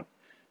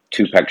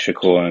 Tupac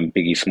Shakur and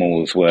Biggie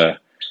Smalls were,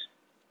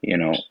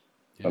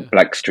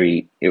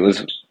 Blackstreet.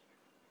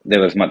 There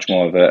was much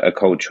more of a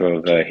culture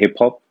of hip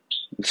hop.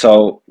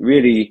 So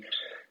really,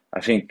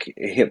 I think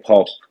hip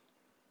hop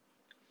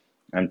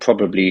and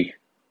probably,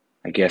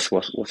 I guess,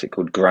 what's it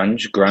called?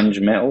 Grunge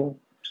metal,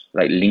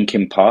 like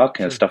Linkin Park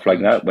and stuff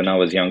like that when I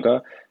was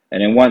younger.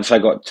 And then once I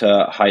got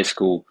to high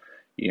school,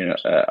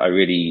 I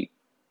really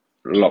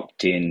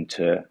locked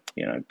into,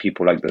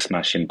 people like the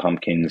Smashing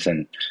Pumpkins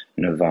and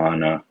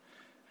Nirvana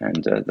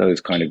and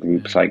those kind of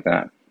groups like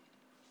that.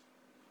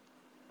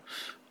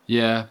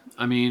 Yeah,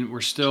 I mean,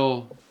 we're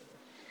still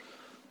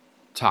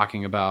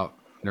talking about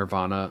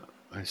Nirvana.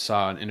 I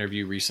saw an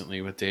interview recently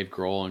with Dave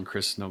Grohl and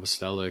Chris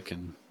Novoselic,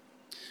 and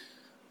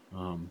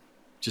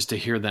just to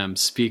hear them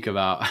speak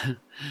about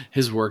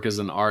his work as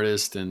an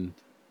artist and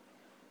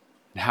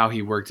how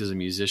he worked as a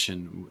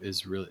musician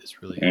is really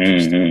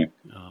interesting.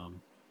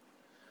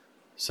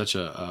 Such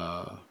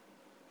a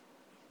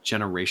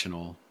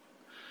generational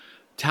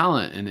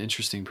talent and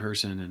interesting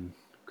person and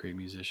great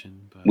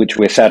musician, but which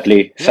we're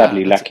sadly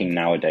lacking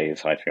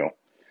nowadays, I feel.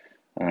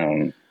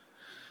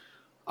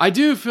 I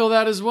do feel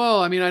that as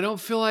well. I mean, I don't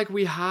feel like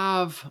we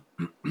have.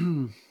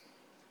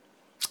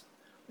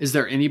 Is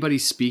there anybody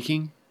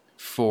speaking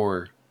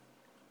for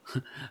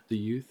the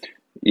youth?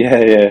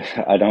 Yeah.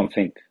 I don't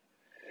think.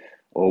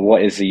 Or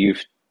what is the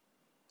youth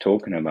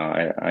talking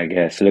about? I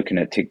guess looking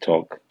at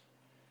TikTok.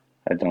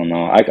 I don't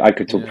know. I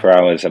could talk for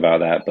hours about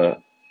that, but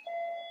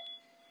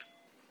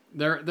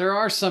there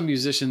are some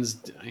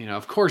musicians,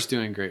 of course,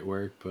 doing great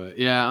work. But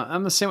yeah,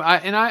 I'm the same.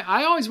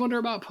 I always wonder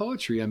about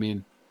poetry. I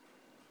mean,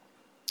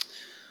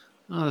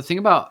 the thing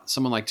about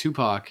someone like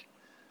Tupac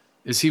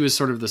is he was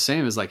sort of the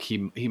same as like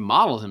he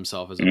modeled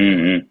himself as a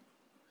poet.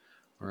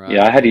 Right?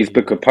 Yeah, I had his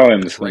book of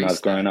poems when I was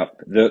growing up.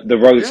 The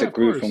rose that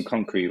grew from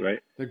concrete, right?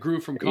 That grew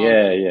from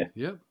concrete.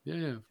 Yeah.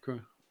 Yeah, of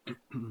course.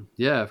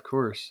 Yeah, of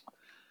course.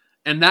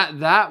 And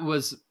that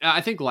was,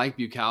 I think, like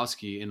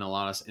Bukowski in a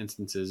lot of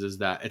instances, is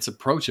that it's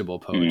approachable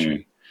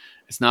poetry.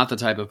 It's not the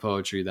type of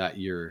poetry that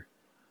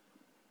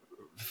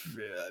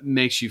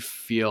makes you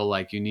feel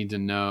like you need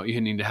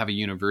to have a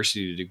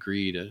university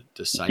degree to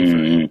decipher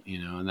it,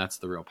 and that's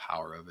the real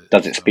power of it.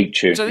 Does it speak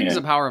to you? Which I think is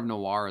the power of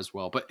noir as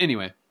well. But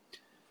anyway,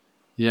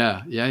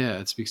 yeah,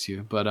 it speaks to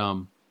you. But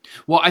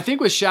well, I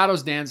think with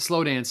Shadows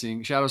Slow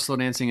Dancing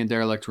in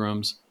Derelict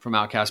Rooms from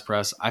Outcast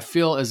Press, I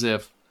feel as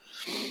if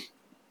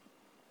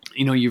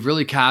you've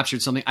really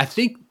captured something. I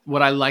think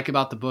what I like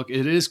about the book,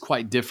 it is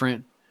quite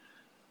different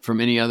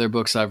from any other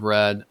books I've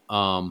read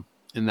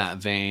in that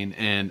vein.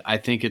 And I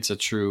think it's a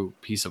true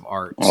piece of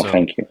art. Oh, so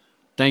thank you.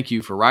 Thank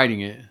you for writing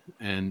it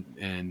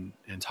and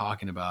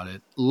talking about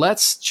it.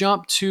 Let's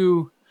jump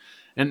to,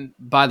 and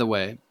by the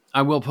way,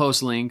 I will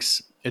post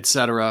links,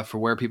 etc., for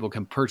where people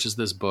can purchase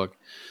this book.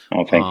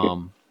 Oh, thank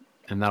you.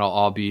 And that'll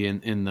all be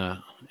in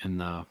the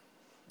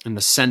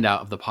send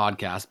out of the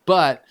podcast.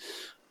 But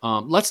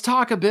let's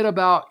talk a bit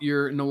about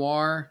your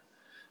noir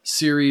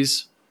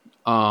series,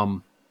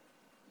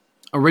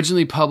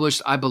 originally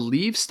published, I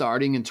believe,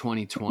 starting in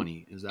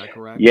 2020. Is that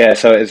correct? Yeah,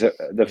 so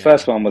the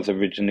first one was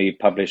originally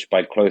published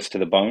by Close to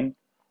the Bone,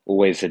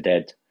 Always the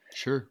Dead.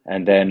 Sure.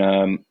 And then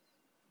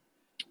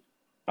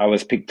I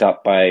was picked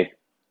up by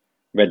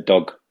Red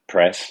Dog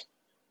Press,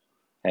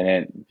 and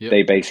then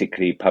they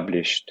basically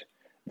published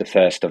the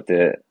first of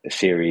the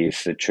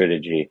series, the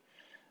trilogy.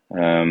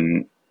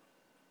 So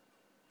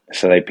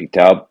they picked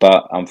it up,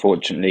 but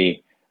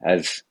unfortunately,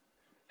 as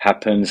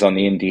happens on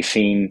the indie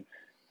scene,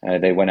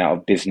 they went out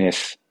of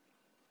business.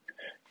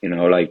 In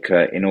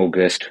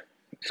August,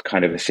 it's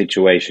kind of a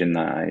situation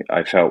that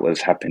I felt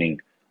was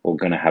happening or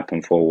going to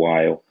happen for a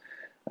while.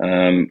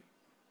 And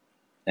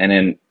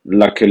then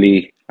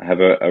luckily, I have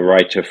a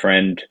writer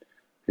friend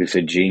who's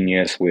a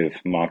genius with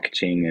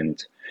marketing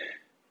and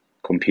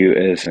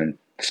computers and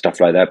stuff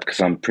like that, because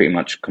I'm pretty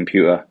much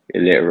computer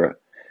illiterate.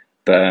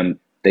 But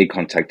they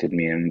contacted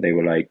me and they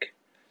were like,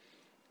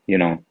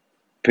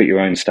 put your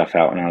own stuff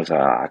out. And I was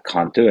like, I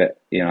can't do it.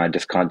 I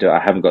just can't do it. I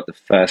haven't got the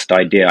first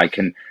idea. I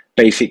can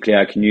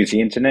use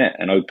the internet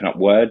and open up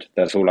Word.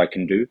 That's all I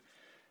can do.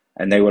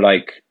 And they were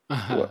like,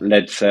 well,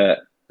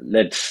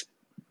 let's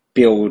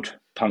build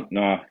punk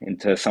noir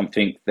into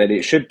something that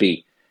it should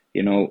be,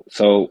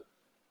 So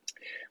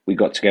we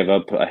got together,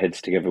 put our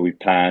heads together, we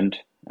planned,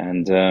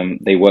 and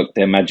they worked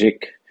their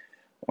magic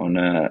on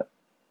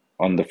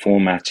the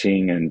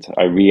formatting, and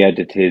I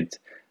re-edited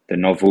the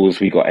novels.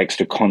 We got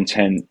extra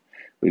content,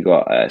 we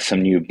got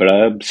some new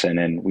blurbs, and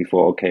then we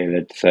thought,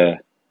 okay,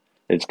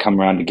 let's come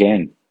around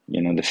again,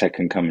 the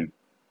second coming.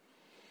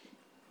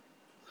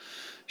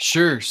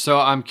 Sure. So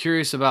I'm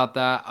curious about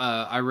that.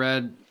 I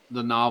read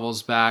the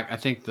novels back. I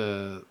think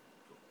the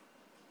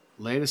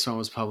latest one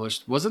was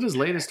published. Was it as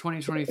late as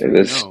 2023?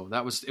 No,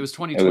 it was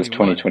 2021. It was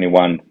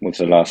 2021 was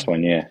the last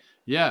one, yeah.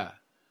 Yeah.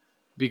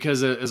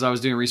 Because as I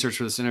was doing research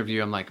for this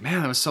interview, I'm like,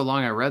 man, that was so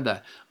long I read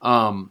that.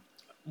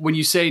 When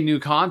you say new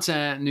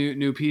content,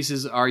 new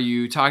pieces, are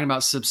you talking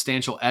about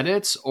substantial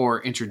edits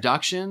or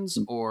introductions,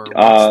 or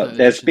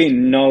there's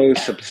been no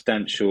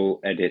substantial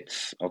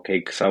edits, okay,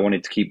 because I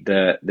wanted to keep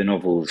the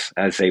novels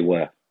as they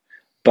were.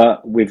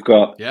 But we've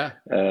got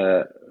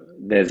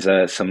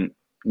there's some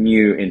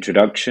new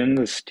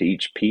introductions to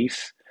each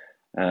piece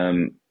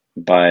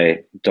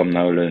by Dom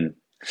Nolan,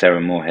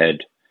 Sarah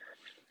Moorhead,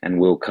 and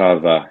Will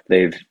Carver.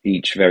 They've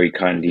each very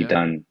kindly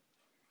done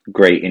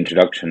great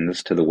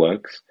introductions to the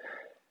works.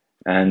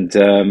 And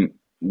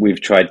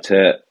we've tried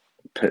to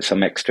put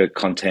some extra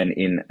content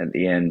in at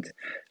the end.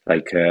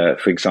 Like,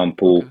 for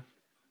example,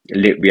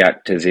 Lit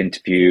Reactor's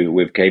interview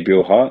with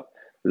Gabriel Hart.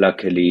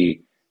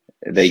 Luckily,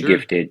 they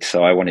gifted,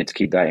 so I wanted to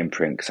keep that in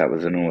print because that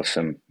was an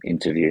awesome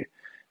interview.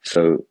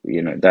 So,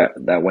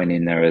 that went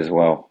in there as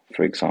well,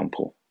 for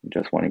example.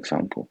 Just one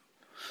example.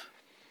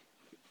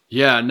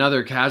 Yeah,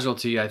 another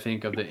casualty, I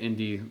think, of the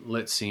indie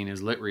lit scene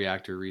is Lit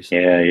Reactor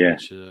recently. Yeah.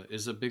 Which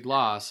is a big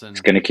loss. And it's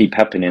going to keep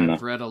happening,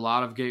 I've read a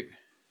lot of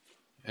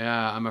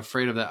I'm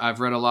afraid of that. I've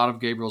read a lot of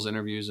Gabriel's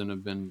interviews and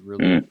have been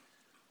really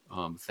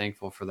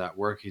thankful for that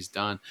work he's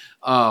done.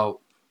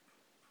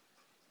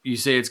 You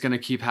say it's going to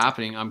keep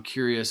happening. I'm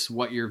curious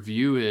what your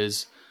view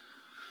is.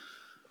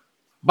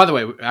 By the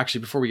way,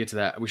 actually, before we get to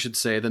that, we should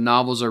say the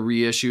novels are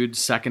reissued,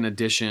 second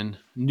edition,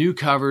 new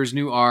covers,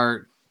 new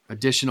art,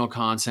 additional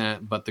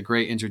content, but the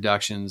great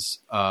introductions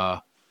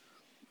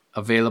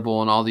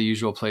available in all the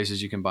usual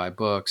places you can buy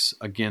books.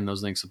 Again,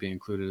 those links will be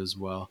included as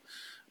well.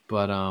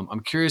 But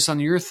I'm curious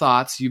on your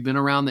thoughts. You've been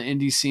around the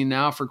indie scene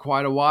now for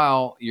quite a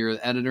while. You're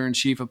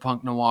editor-in-chief of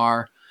Punk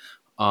Noir.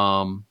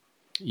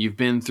 You've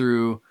been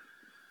through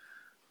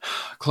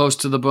Close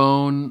to the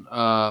Bone,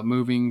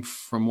 moving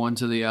from one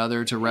to the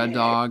other to Red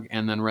Dog,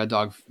 and then Red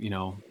Dog,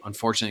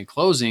 unfortunately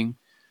closing,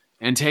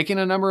 and taking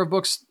a number of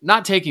books,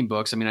 not taking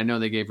books. I mean, I know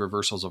they gave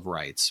reversals of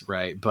rights,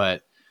 right?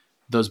 But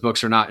those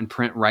books are not in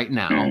print right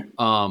now.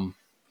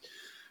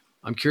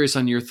 I'm curious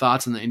on your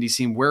thoughts on the indie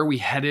scene. Where are we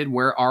headed?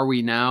 Where are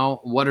we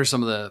now? What are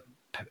some of the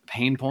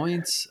pain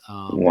points?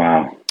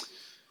 Wow.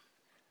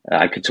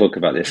 I could talk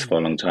about this for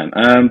a long time.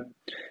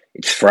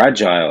 It's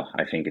fragile.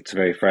 I think it's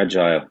very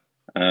fragile.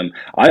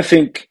 I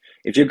think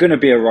if you're going to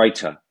be a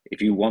writer,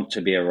 if you want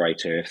to be a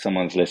writer, if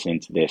someone's listening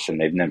to this and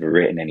they've never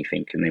written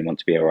anything and they want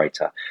to be a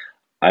writer,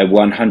 I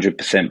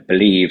 100%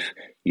 believe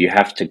you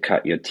have to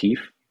cut your teeth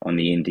on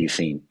the indie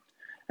scene.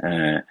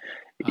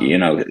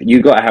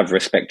 You got to have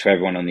respect for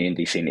everyone on the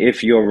indie scene.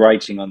 If you're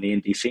writing on the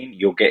indie scene,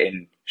 you're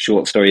getting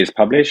short stories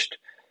published.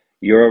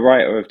 You're a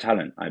writer of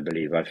talent, I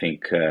believe. I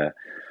think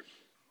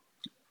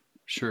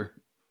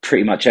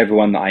pretty much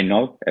everyone that I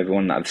know,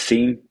 everyone that I've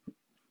seen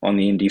on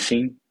the indie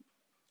scene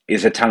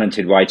is a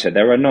talented writer.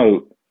 There are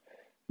no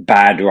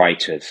bad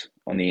writers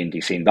on the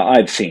indie scene that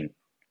I've seen.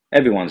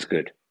 Everyone's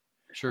good.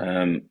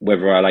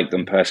 Whether I like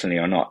them personally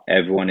or not,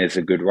 everyone is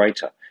a good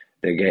writer.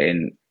 They're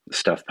getting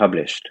stuff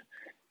published.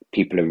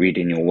 People are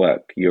reading your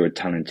work. You're a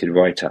talented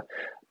writer.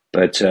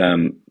 But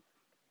I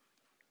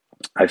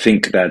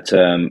think that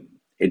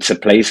it's a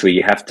place where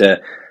you have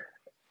to,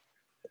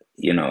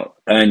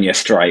 earn your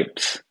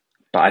stripes.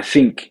 But I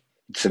think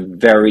it's a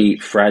very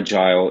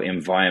fragile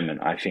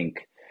environment. I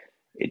think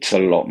it's a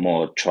lot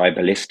more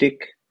tribalistic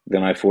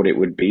than I thought it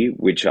would be,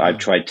 which I've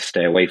tried to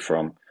stay away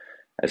from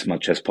as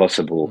much as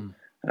possible.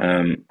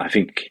 I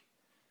think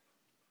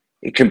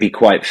it can be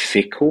quite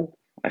fickle.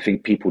 I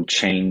think people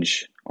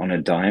change on a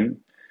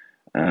dime,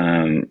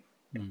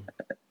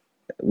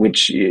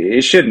 which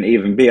it shouldn't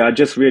even be. I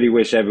just really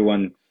wish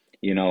everyone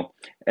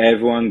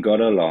got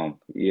along,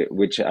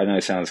 which I know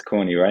sounds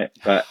corny, right?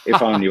 But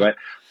if only, right?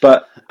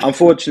 But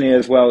unfortunately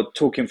as well,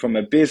 talking from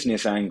a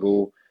business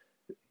angle,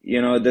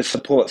 the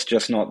support's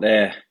just not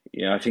there.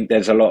 I think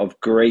there's a lot of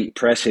great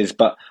presses,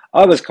 but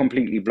I was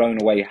completely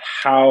blown away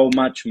how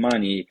much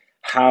money,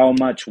 how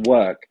much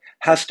work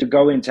has to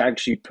go into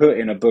actually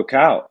putting a book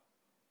out.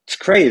 It's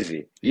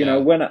crazy.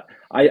 When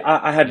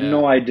I had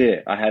no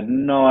idea. I had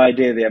no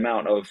idea the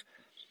amount of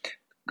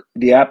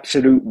the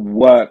absolute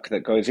work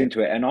that goes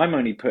into it. And I'm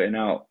only putting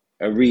out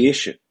a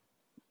reissue.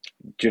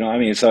 Do you know what I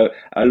mean? So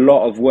a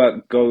lot of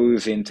work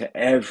goes into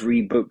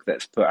every book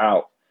that's put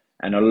out,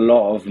 and a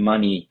lot of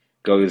money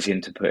goes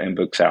into putting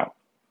books out.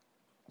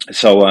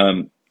 So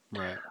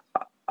Right.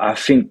 I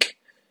think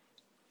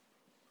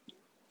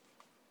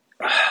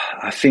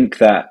I think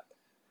that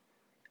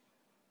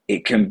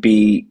it can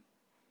be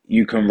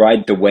you can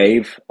ride the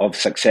wave of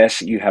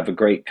success. You have a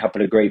great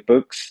couple of great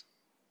books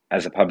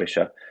as a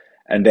publisher,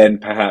 and then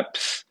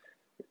perhaps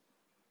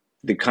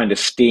the kind of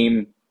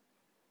steam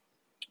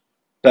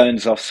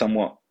burns off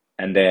somewhat,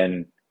 and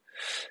then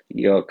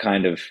you're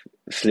kind of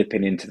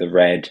slipping into the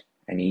red,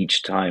 and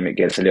each time it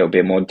gets a little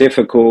bit more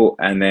difficult,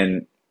 and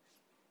then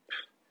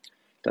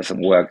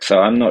doesn't work. So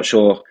I'm not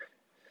sure.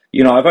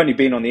 I've only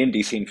been on the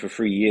indie scene for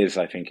 3 years.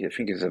 I think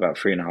it's about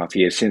 3.5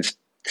 years since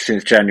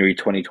January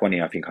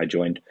 2020. I think I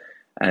joined,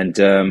 and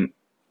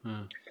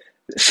Hmm.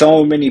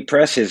 so many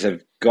presses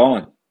have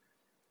gone.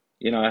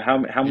 How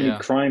many Yeah.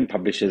 crime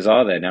publishers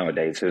are there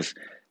nowadays?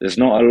 There's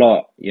not a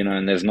lot,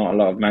 and there's not a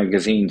lot of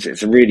magazines.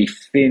 It's really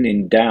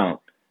thinning down,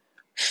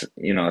 So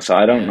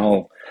I don't Yeah.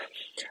 know.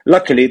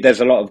 Luckily,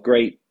 there's a lot of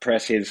great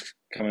presses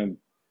coming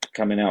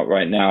out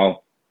right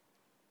now.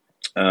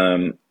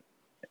 Um,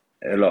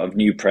 a lot of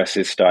new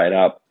presses started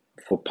up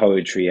for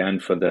poetry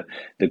and for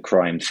the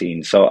crime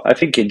scene. So I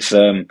think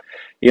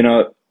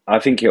I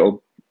think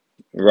it'll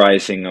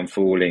rising and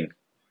falling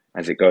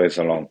as it goes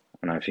along,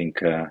 and I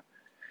think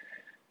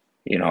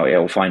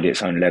it'll find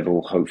its own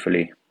level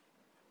hopefully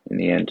in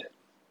the end.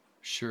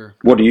 Sure.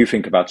 What do you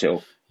think about it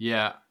all?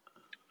 Yeah.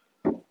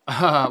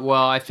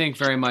 Well, I think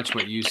very much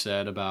what you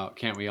said about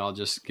can't we all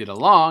just get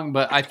along?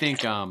 But I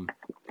think, I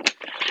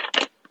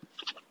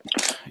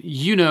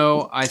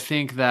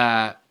think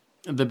that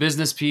the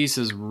business piece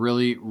is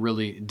really,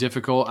 really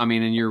difficult. I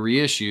mean, in your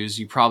reissues,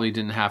 you probably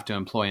didn't have to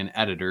employ an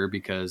editor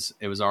because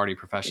it was already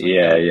professionally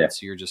Yeah, yeah. edited.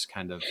 So you're just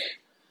kind of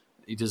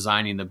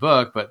designing the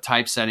book, but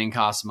typesetting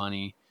costs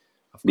money,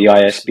 of The course.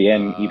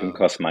 ISBN even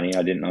costs money.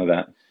 I didn't know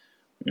that.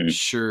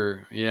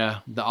 Sure. Yeah.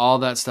 All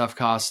that stuff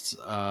costs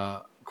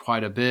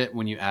quite a bit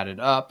when you add it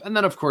up. And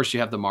then, of course, you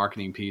have the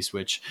marketing piece,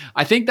 which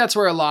I think that's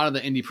where a lot of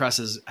the indie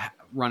presses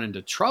run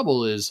into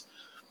trouble is,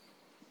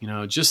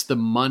 just the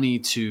money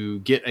to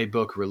get a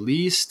book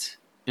released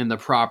in the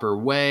proper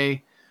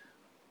way.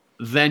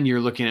 Then you're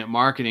looking at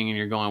marketing and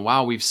you're going,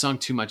 wow, we've sunk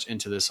too much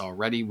into this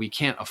already. We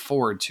can't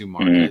afford to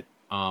market.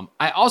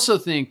 I also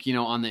think,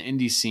 on the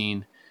indie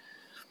scene,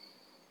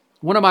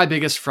 one of my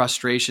biggest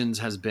frustrations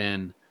has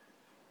been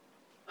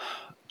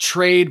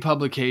trade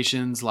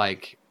publications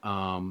like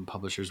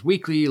Publishers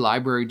Weekly,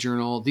 Library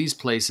Journal, these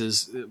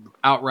places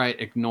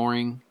outright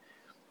ignoring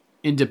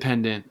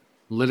independent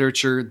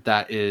literature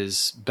that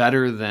is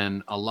better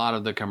than a lot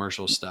of the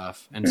commercial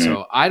stuff. And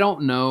so I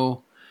don't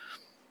know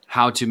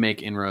how to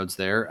make inroads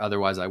there.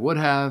 Otherwise, I would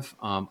have.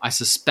 I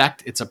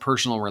suspect it's a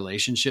personal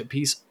relationship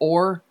piece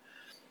or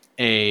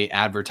a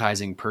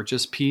advertising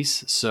purchase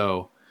piece.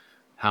 So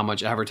how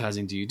much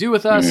advertising do you do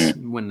with us?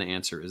 When the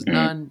answer is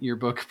none, your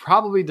book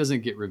probably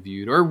doesn't get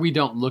reviewed or we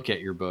don't look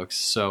at your books.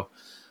 So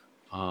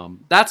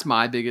that's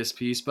my biggest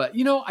piece. But,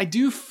 I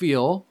do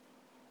feel,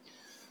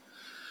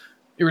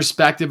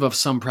 irrespective of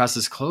some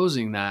presses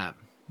closing, that,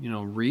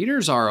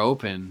 readers are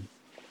open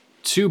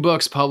to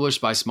books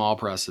published by small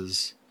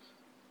presses,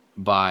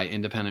 by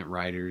independent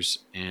writers,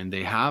 and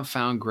they have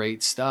found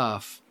great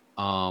stuff.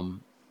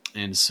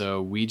 And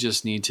so we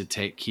just need to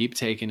keep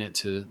taking it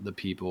to the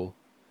people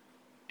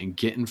and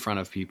get in front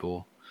of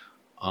people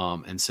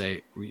and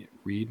say,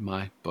 read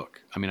my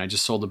book. I mean, I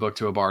just sold a book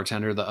to a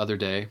bartender the other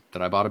day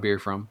that I bought a beer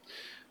from.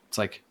 It's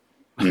like,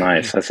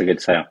 Nice. That's a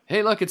good sale.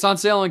 hey, look, it's on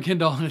sale on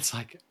Kindle. And it's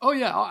like, oh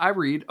yeah, I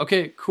read.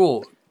 Okay,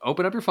 cool.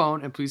 Open up your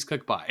phone and please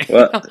click buy.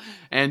 Well,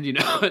 and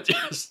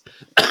just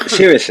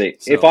seriously,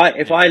 so, if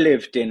I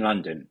lived in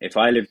London, if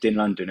I lived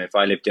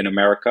in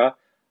America,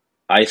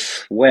 I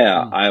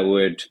swear I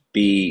would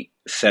be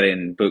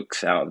selling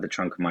books out of the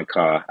trunk of my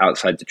car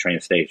outside the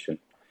train station.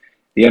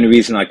 The only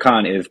reason I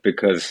can't is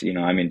because,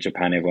 I'm in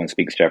Japan, everyone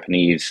speaks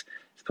Japanese.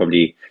 It's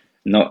probably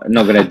not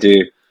going to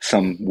do.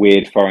 Some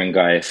weird foreign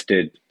guy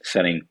stood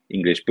selling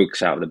English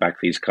books out of the back of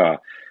his car.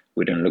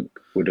 Wouldn't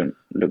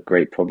look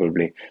great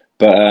probably.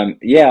 But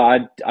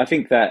I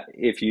think that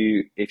if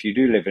you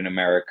do live in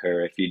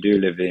America, if you do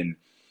live in,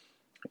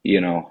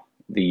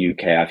 the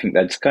UK, I think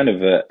that's kind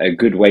of a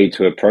good way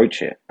to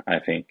approach it. I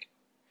think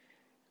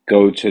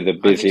go to the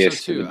I think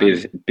so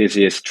too.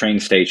 busiest train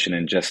station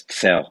and just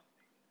sell.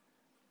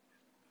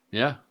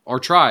 Yeah, or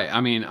try.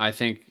 I mean, I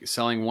think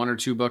selling 1 or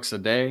 2 books a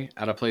day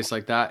at a place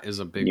like that is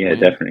a big Yeah, win.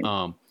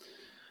 definitely.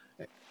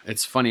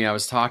 It's funny. I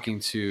was talking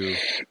to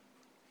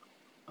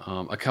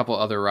a couple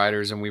other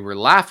writers, and we were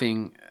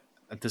laughing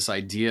at this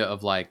idea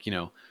of like,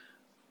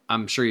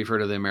 I'm sure you've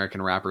heard of the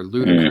American rapper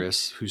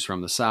Ludacris, who's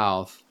from the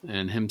South,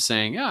 and him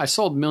saying, "Yeah, I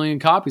sold 1 million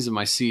copies of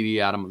my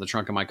CD out of the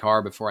trunk of my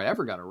car before I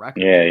ever got a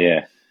record Yeah, deal."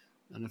 yeah.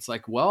 And it's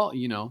like, well,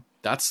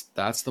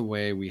 that's the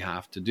way we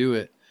have to do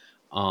it.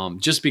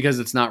 Just because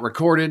it's not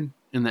recorded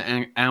in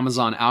the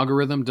Amazon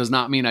algorithm does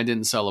not mean I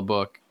didn't sell a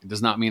book. It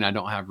does not mean I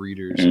don't have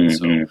readers. And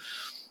so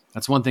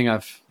that's one thing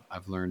I've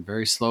learned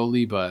very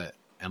slowly, but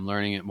am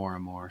learning it more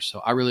and more. So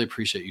I really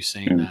appreciate you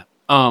saying Mm. that.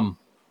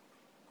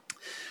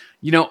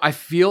 I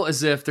feel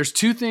as if there's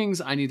two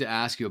things I need to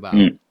ask you about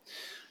Mm.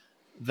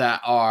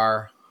 that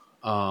are,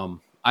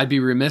 I'd be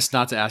remiss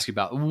not to ask you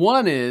about.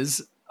 One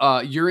is,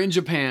 you're in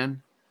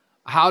Japan.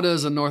 How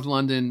does a North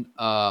London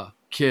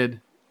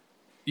kid,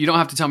 you don't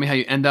have to tell me how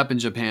you end up in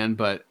Japan,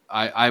 but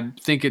I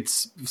think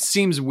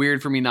seems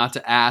weird for me not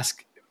to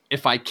ask,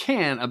 if I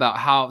can, about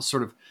how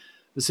sort of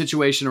the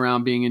situation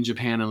around being in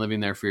Japan and living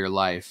there for your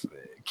life.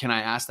 Can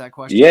I ask that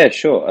question? Yeah,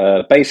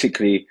 sure.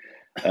 Basically,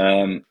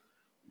 um,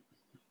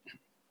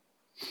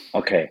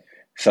 okay.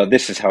 So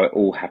this is how it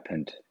all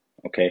happened.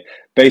 Okay.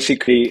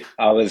 Basically,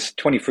 I was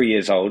 23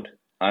 years old.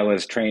 I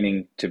was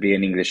training to be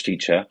an English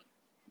teacher.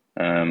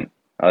 I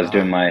was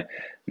doing Ah,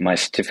 my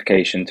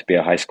certification to be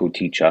a high school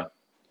teacher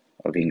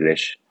of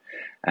English,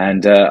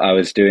 and I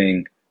was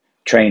doing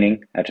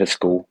training at a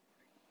school.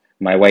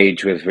 My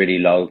wage was really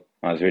low.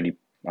 I was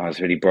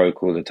really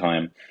broke all the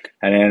time.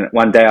 And then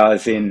one day I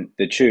was ah, in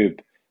the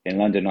tube in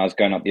London. I was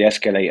going up the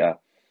escalator,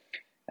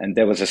 and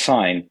there was a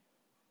sign,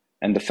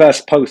 and the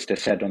first poster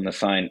said on the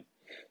sign,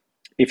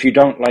 "If you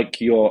don't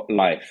like your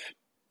life,"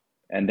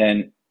 and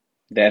then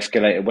the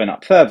escalator went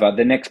up further.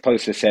 The next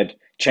poster said,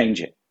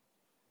 "Change it."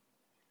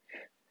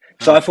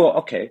 So I ah, thought,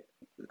 okay,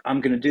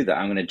 I'm going to do that.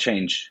 I'm going to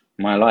change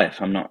my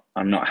life. I'm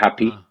not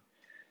happy. ah,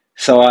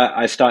 So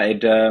I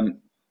started.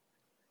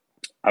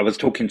 I was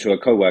talking to a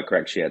coworker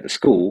actually at the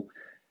school,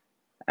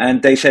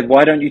 and they said,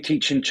 "Why don't you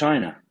teach in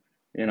China?"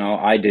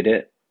 I did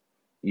it.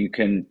 You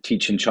can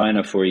teach in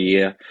China for a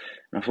year.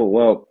 And I thought,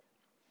 well,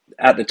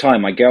 at the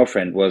time, my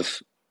girlfriend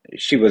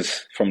she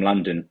was from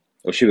London,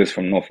 or she was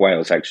from North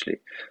Wales actually,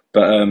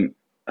 but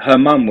her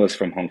mum was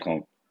from Hong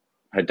Kong.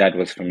 Her dad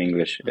was from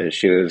English. ah,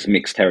 She was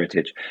mixed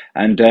heritage,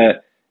 and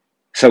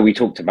so we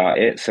talked about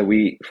it. So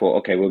we thought,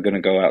 okay, we're going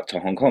to go out to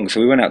Hong Kong. So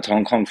we went out to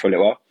Hong Kong for a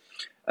little while.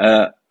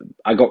 Uh,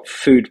 I got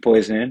food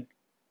poisoning.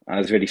 I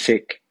was really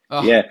sick.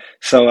 ah, Yeah,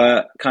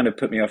 so kind of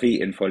put me off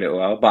eating for a little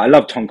while. But I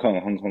loved Hong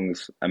Kong. Hong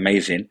Kong's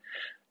amazing.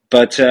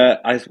 But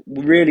I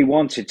really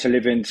wanted to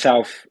live in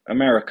South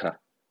America,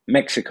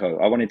 Mexico.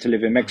 I wanted to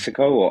live in ah,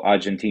 Mexico or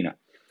Argentina.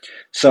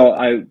 So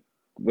I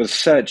was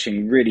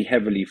searching really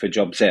heavily for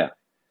jobs there.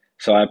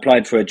 So I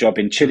applied for a job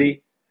in ah,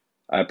 Chile.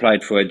 I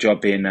applied for a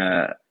job in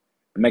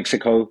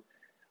Mexico.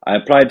 I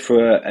applied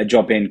for a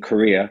job in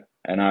Korea,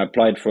 and I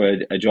applied for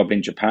a job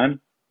in Japan.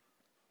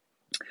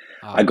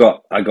 I ah,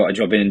 got I got a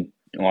job in,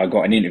 or I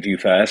got an interview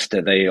first.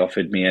 They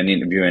offered me an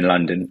interview in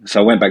London,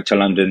 so I went back to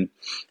London,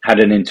 had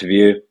an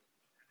interview.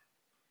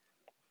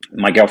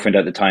 My girlfriend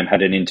at the time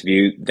had an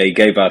interview. They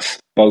gave us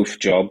both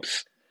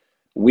jobs.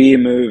 We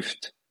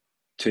moved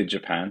to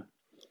Japan.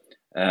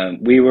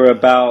 We were ah,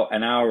 about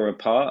an hour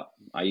apart.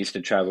 I used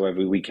to travel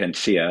every weekend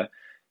to see her.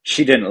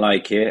 She didn't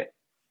like it.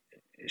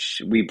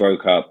 We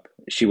broke up.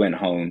 She went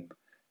home,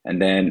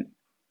 and then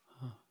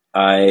ah,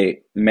 I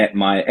met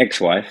my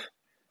ex-wife.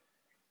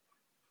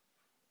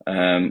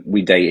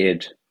 We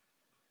dated.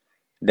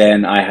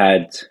 Then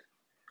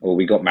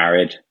we got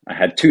married. I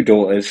had two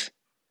daughters,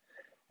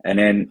 and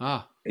then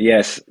ah,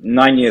 yes,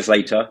 9 years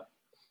later,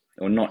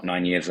 or not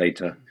 9 years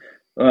later,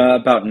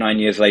 about 9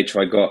 years later,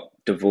 I got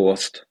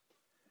divorced.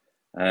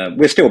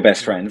 We're still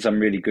best yeah. friends. I'm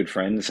really good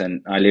friends,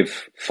 and I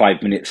live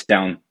 5 minutes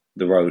down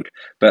the road.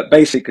 But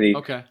basically,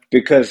 Okay.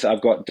 because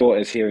I've got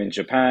daughters here in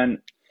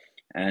Japan,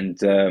 and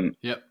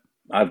Yep.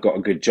 I've got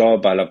a good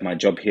job. I love my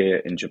job here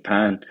in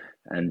Japan,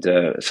 and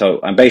so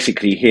I'm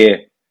basically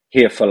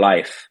here for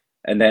life.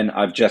 And then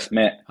I've just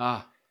met,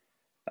 Ah,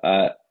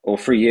 or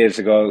 3 years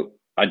ago,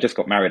 I just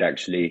got married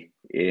actually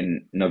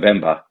in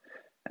November,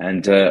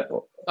 and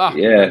ah,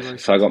 yeah,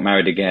 so I congratulations. got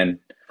married again.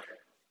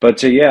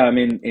 But yeah, I'm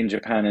in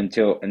Japan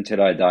until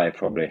I die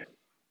probably.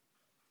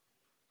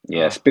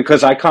 Yes, Ah,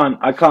 because I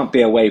can't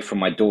be away from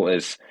my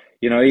daughters.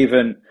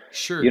 Even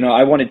sure.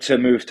 I wanted to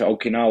move to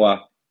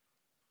Okinawa,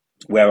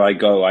 where I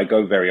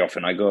go very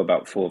often. I go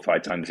about 4 or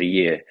 5 times a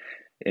year,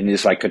 and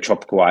it's like a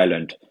tropical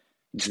island.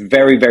 It's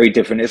very, very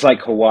different. It's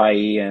like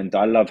Hawaii, and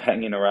I love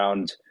hanging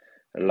around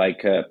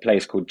like a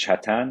place called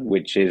Chatham,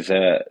 which is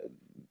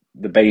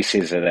the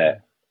bases are there.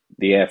 Mm,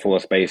 The Air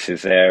Force base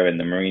is there, and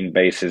the Marine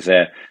base is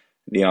there,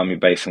 the Army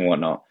base and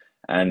whatnot.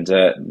 And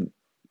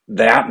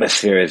the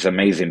atmosphere is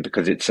amazing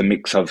because it's a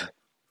mix of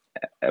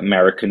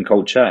American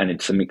culture and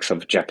it's a mix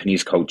of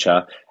Japanese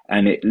culture,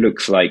 and it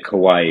looks like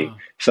Hawaii. ah.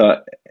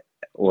 So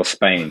or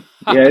Spain.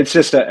 Yeah, it's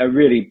just a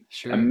really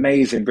Sure.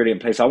 amazing,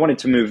 brilliant place. I wanted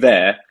to move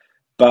there,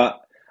 but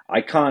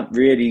I can't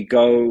really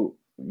go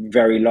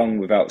very long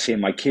without seeing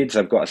my kids.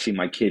 I've got to see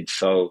my kids.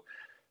 So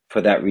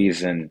for that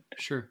reason,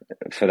 Sure.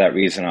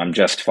 I'm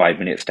just 5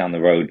 minutes down the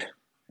road,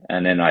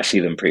 and then I see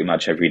them pretty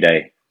much every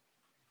day.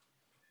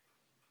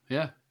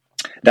 Yeah.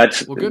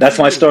 That's Well, good for that's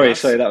my you. story.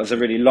 Sorry, That's that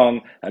was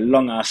a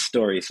long ass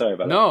story. Sorry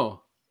about that.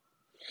 no,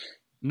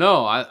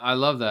 no. I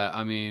love that.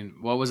 I mean,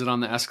 what was it on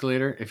the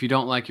escalator? If you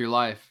don't like your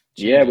life,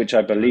 Yeah, change it. which I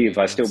I believe,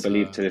 I mean, still that's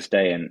believe to this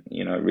day, and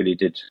it really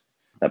did.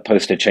 That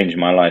poster changed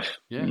my life.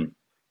 yeah,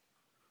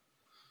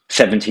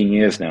 17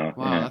 years yeah. now.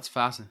 Wow, Yeah. that's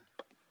fascinating.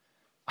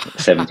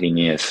 17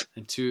 years.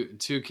 And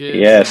two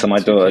kids Yeah, so and my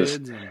two daughters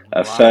kids and a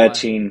are lot of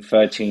life.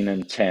 13,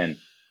 and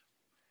 10.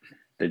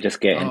 They're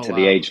just getting Oh to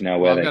the wow. age now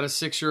Well, where I've got they, a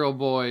 6-year-old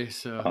boy,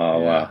 so oh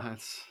yeah, wow,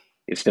 that's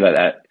it's still at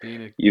that.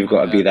 being a You've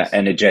got mom to be dad that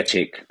is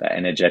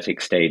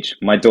energetic stage.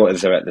 My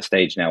daughters are at the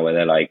stage now where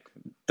they're like,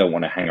 don't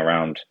want to hang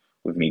around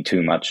with me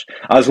too much.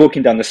 I was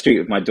walking down the street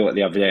with my daughter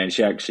the other day, and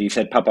she actually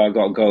said, "Papa, I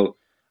got to go.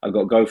 I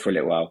got to go for a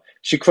little while."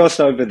 She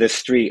crossed over the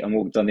street and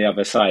walked on the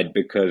other side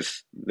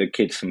because the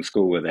kids from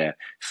school were there.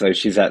 So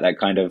she's at that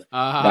kind of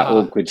that ah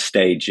awkward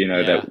stage,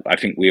 that yeah. I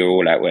think we are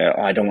all at, where,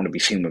 "Oh, I don't want to be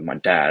seen with my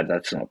dad.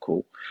 That's not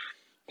cool."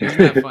 Isn't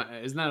that fun?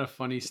 Isn't that a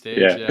funny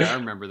stage? Yeah, Yeah, I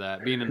remember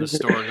that being in the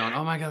store, going,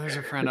 "Oh my God, there's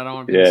a friend. I don't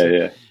want to be yeah, missing."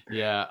 yeah,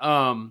 Yeah.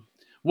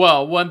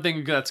 Well, one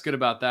thing that's good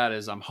about that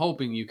is I'm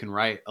hoping you can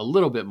write a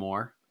little bit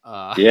more,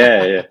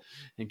 yeah, yeah.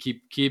 and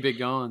keep it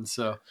going.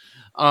 So,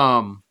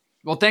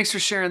 well, thanks for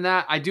sharing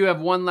that. I do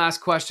have one last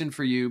question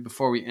for you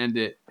before we end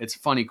it. It's a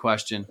funny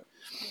question.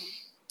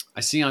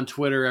 I see on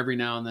Twitter every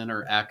now and then,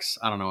 or X.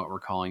 I don't know what we're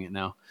calling it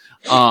now.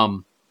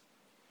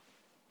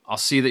 I'll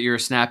see that you're a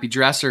snappy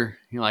dresser.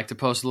 You like to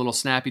post a little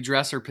snappy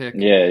dresser pic.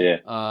 Yeah, yeah.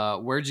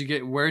 Where'd you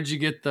get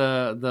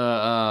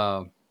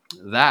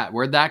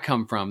where'd that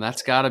come from?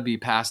 That's got to be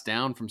passed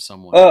down from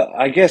someone.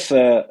 I guess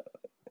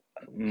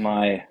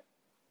my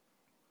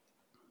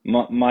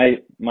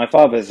my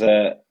father's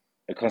a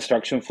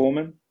construction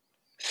foreman,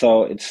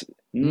 so it's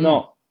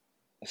Mm, not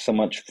so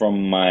much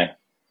from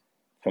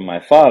my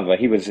father.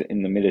 He was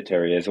in the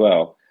military as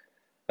well.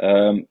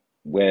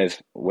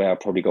 Where I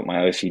probably got my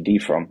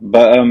OCD from.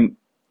 But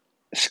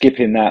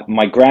skipping that,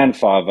 my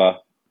grandfather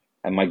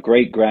and my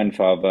great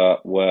grandfather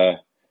were,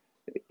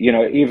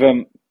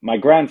 even my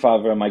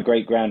grandfather and my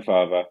great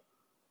grandfather,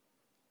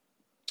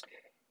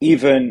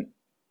 even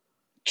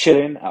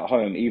chilling at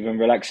home, even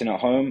relaxing at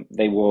home,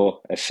 they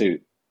wore a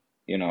suit,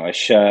 a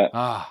shirt,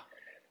 ah,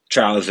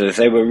 trousers.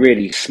 They were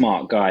really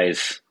smart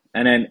guys.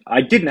 And then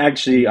I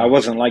mm,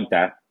 wasn't like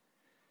that.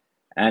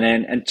 And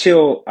then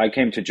until I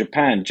came to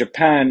Japan,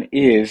 Japan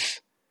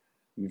is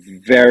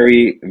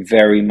very,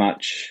 very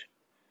much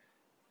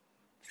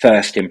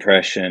first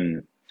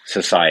impression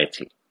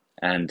society.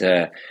 And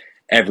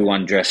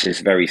everyone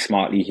dresses very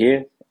smartly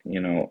here.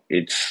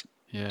 It's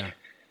yeah,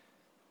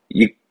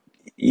 you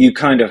you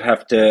kind of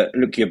have to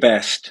look your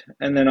best.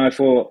 And then I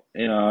thought,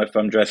 if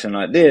I'm dressing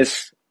like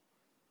this,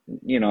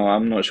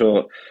 I'm not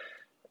sure.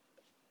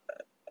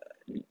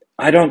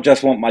 I don't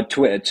just want my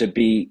Twitter to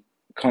be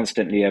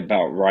constantly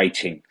about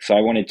writing. So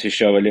I wanted to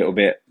show a little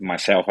bit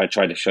myself. I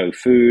try to show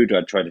food.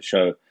 I try to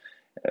show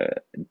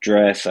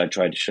dress. I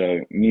try to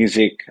show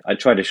music. I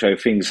try to show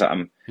things that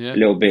I'm yeah, a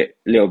little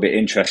bit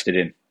interested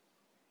in.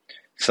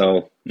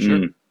 So,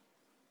 sure.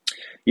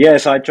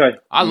 yes, I try.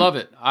 I love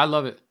it. I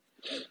love it.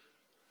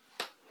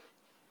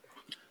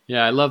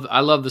 Yeah,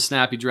 I love the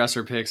snappy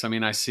dresser pics. I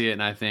mean, I see it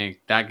and I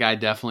think that guy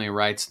definitely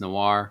writes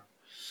noir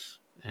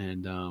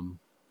and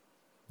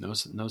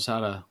knows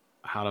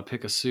how to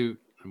pick a suit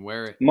and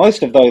wear it.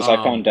 Most of those I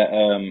found Um, at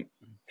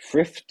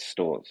thrift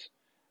stores.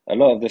 A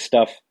lot of the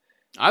stuff.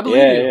 I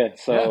believe Yeah, you. yeah.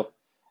 Yeah. So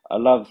I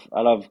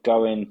love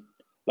going.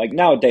 Like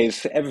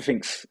nowadays,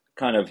 everything's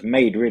kind of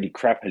made really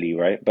crappily,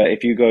 right? But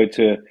if you go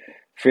to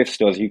thrift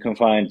stores, you can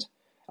find.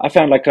 I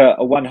found like a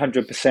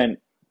 100%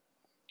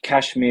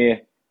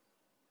 cashmere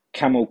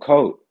camel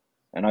coat,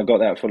 and I got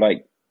that for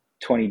like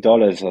 $20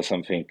 or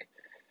something.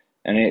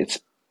 And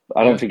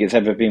I don't Yeah. think it's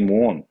ever been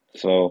worn.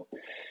 So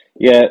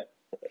yeah,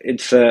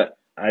 it's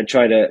I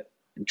try to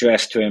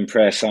dress to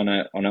impress on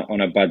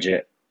a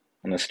budget,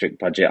 on a strict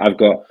budget.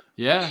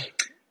 Yeah.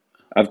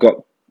 I've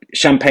got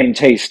champagne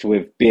taste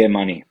with beer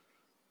money.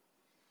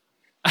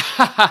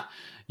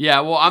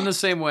 Yeah, well, I'm the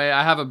same way.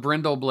 I have a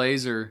brindle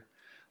blazer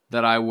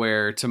that I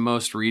wear to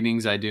most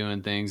readings I do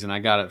and things, and I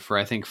got it for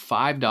I think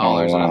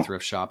Oh $5 at a wow.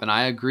 thrift shop. And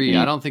I agree.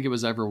 I Mm, don't think it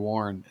was ever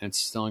worn. It's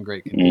still in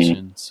great mm.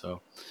 condition.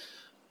 So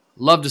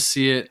love to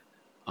see it.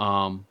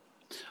 Um,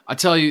 I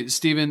tell you,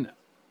 Stephen,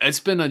 it's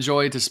been a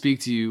joy to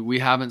speak to you. We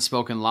haven't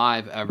spoken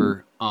live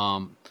ever.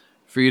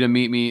 For you to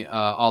meet me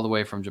all the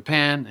way from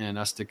Japan and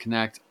us to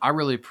connect, I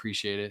really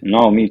appreciate it.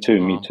 No, me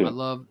too, me I too.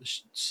 love,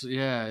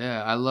 yeah,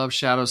 yeah. I love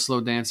Shadows,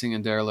 Slow Dancing,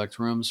 and Derelict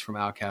Rooms from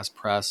Outcast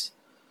Press.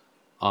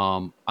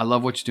 I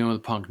love what you're doing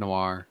with Punk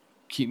Noir.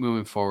 Keep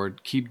moving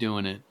forward. Keep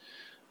doing it.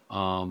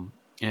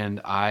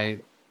 And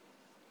I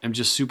am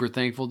just super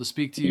thankful to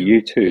speak to you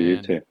You too, you and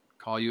too.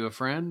 call you a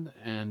friend.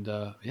 And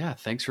yeah,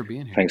 thanks for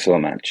being here. Thanks a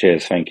lot, man.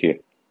 Cheers. Thank you.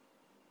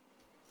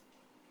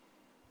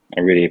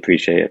 I really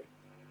appreciate it.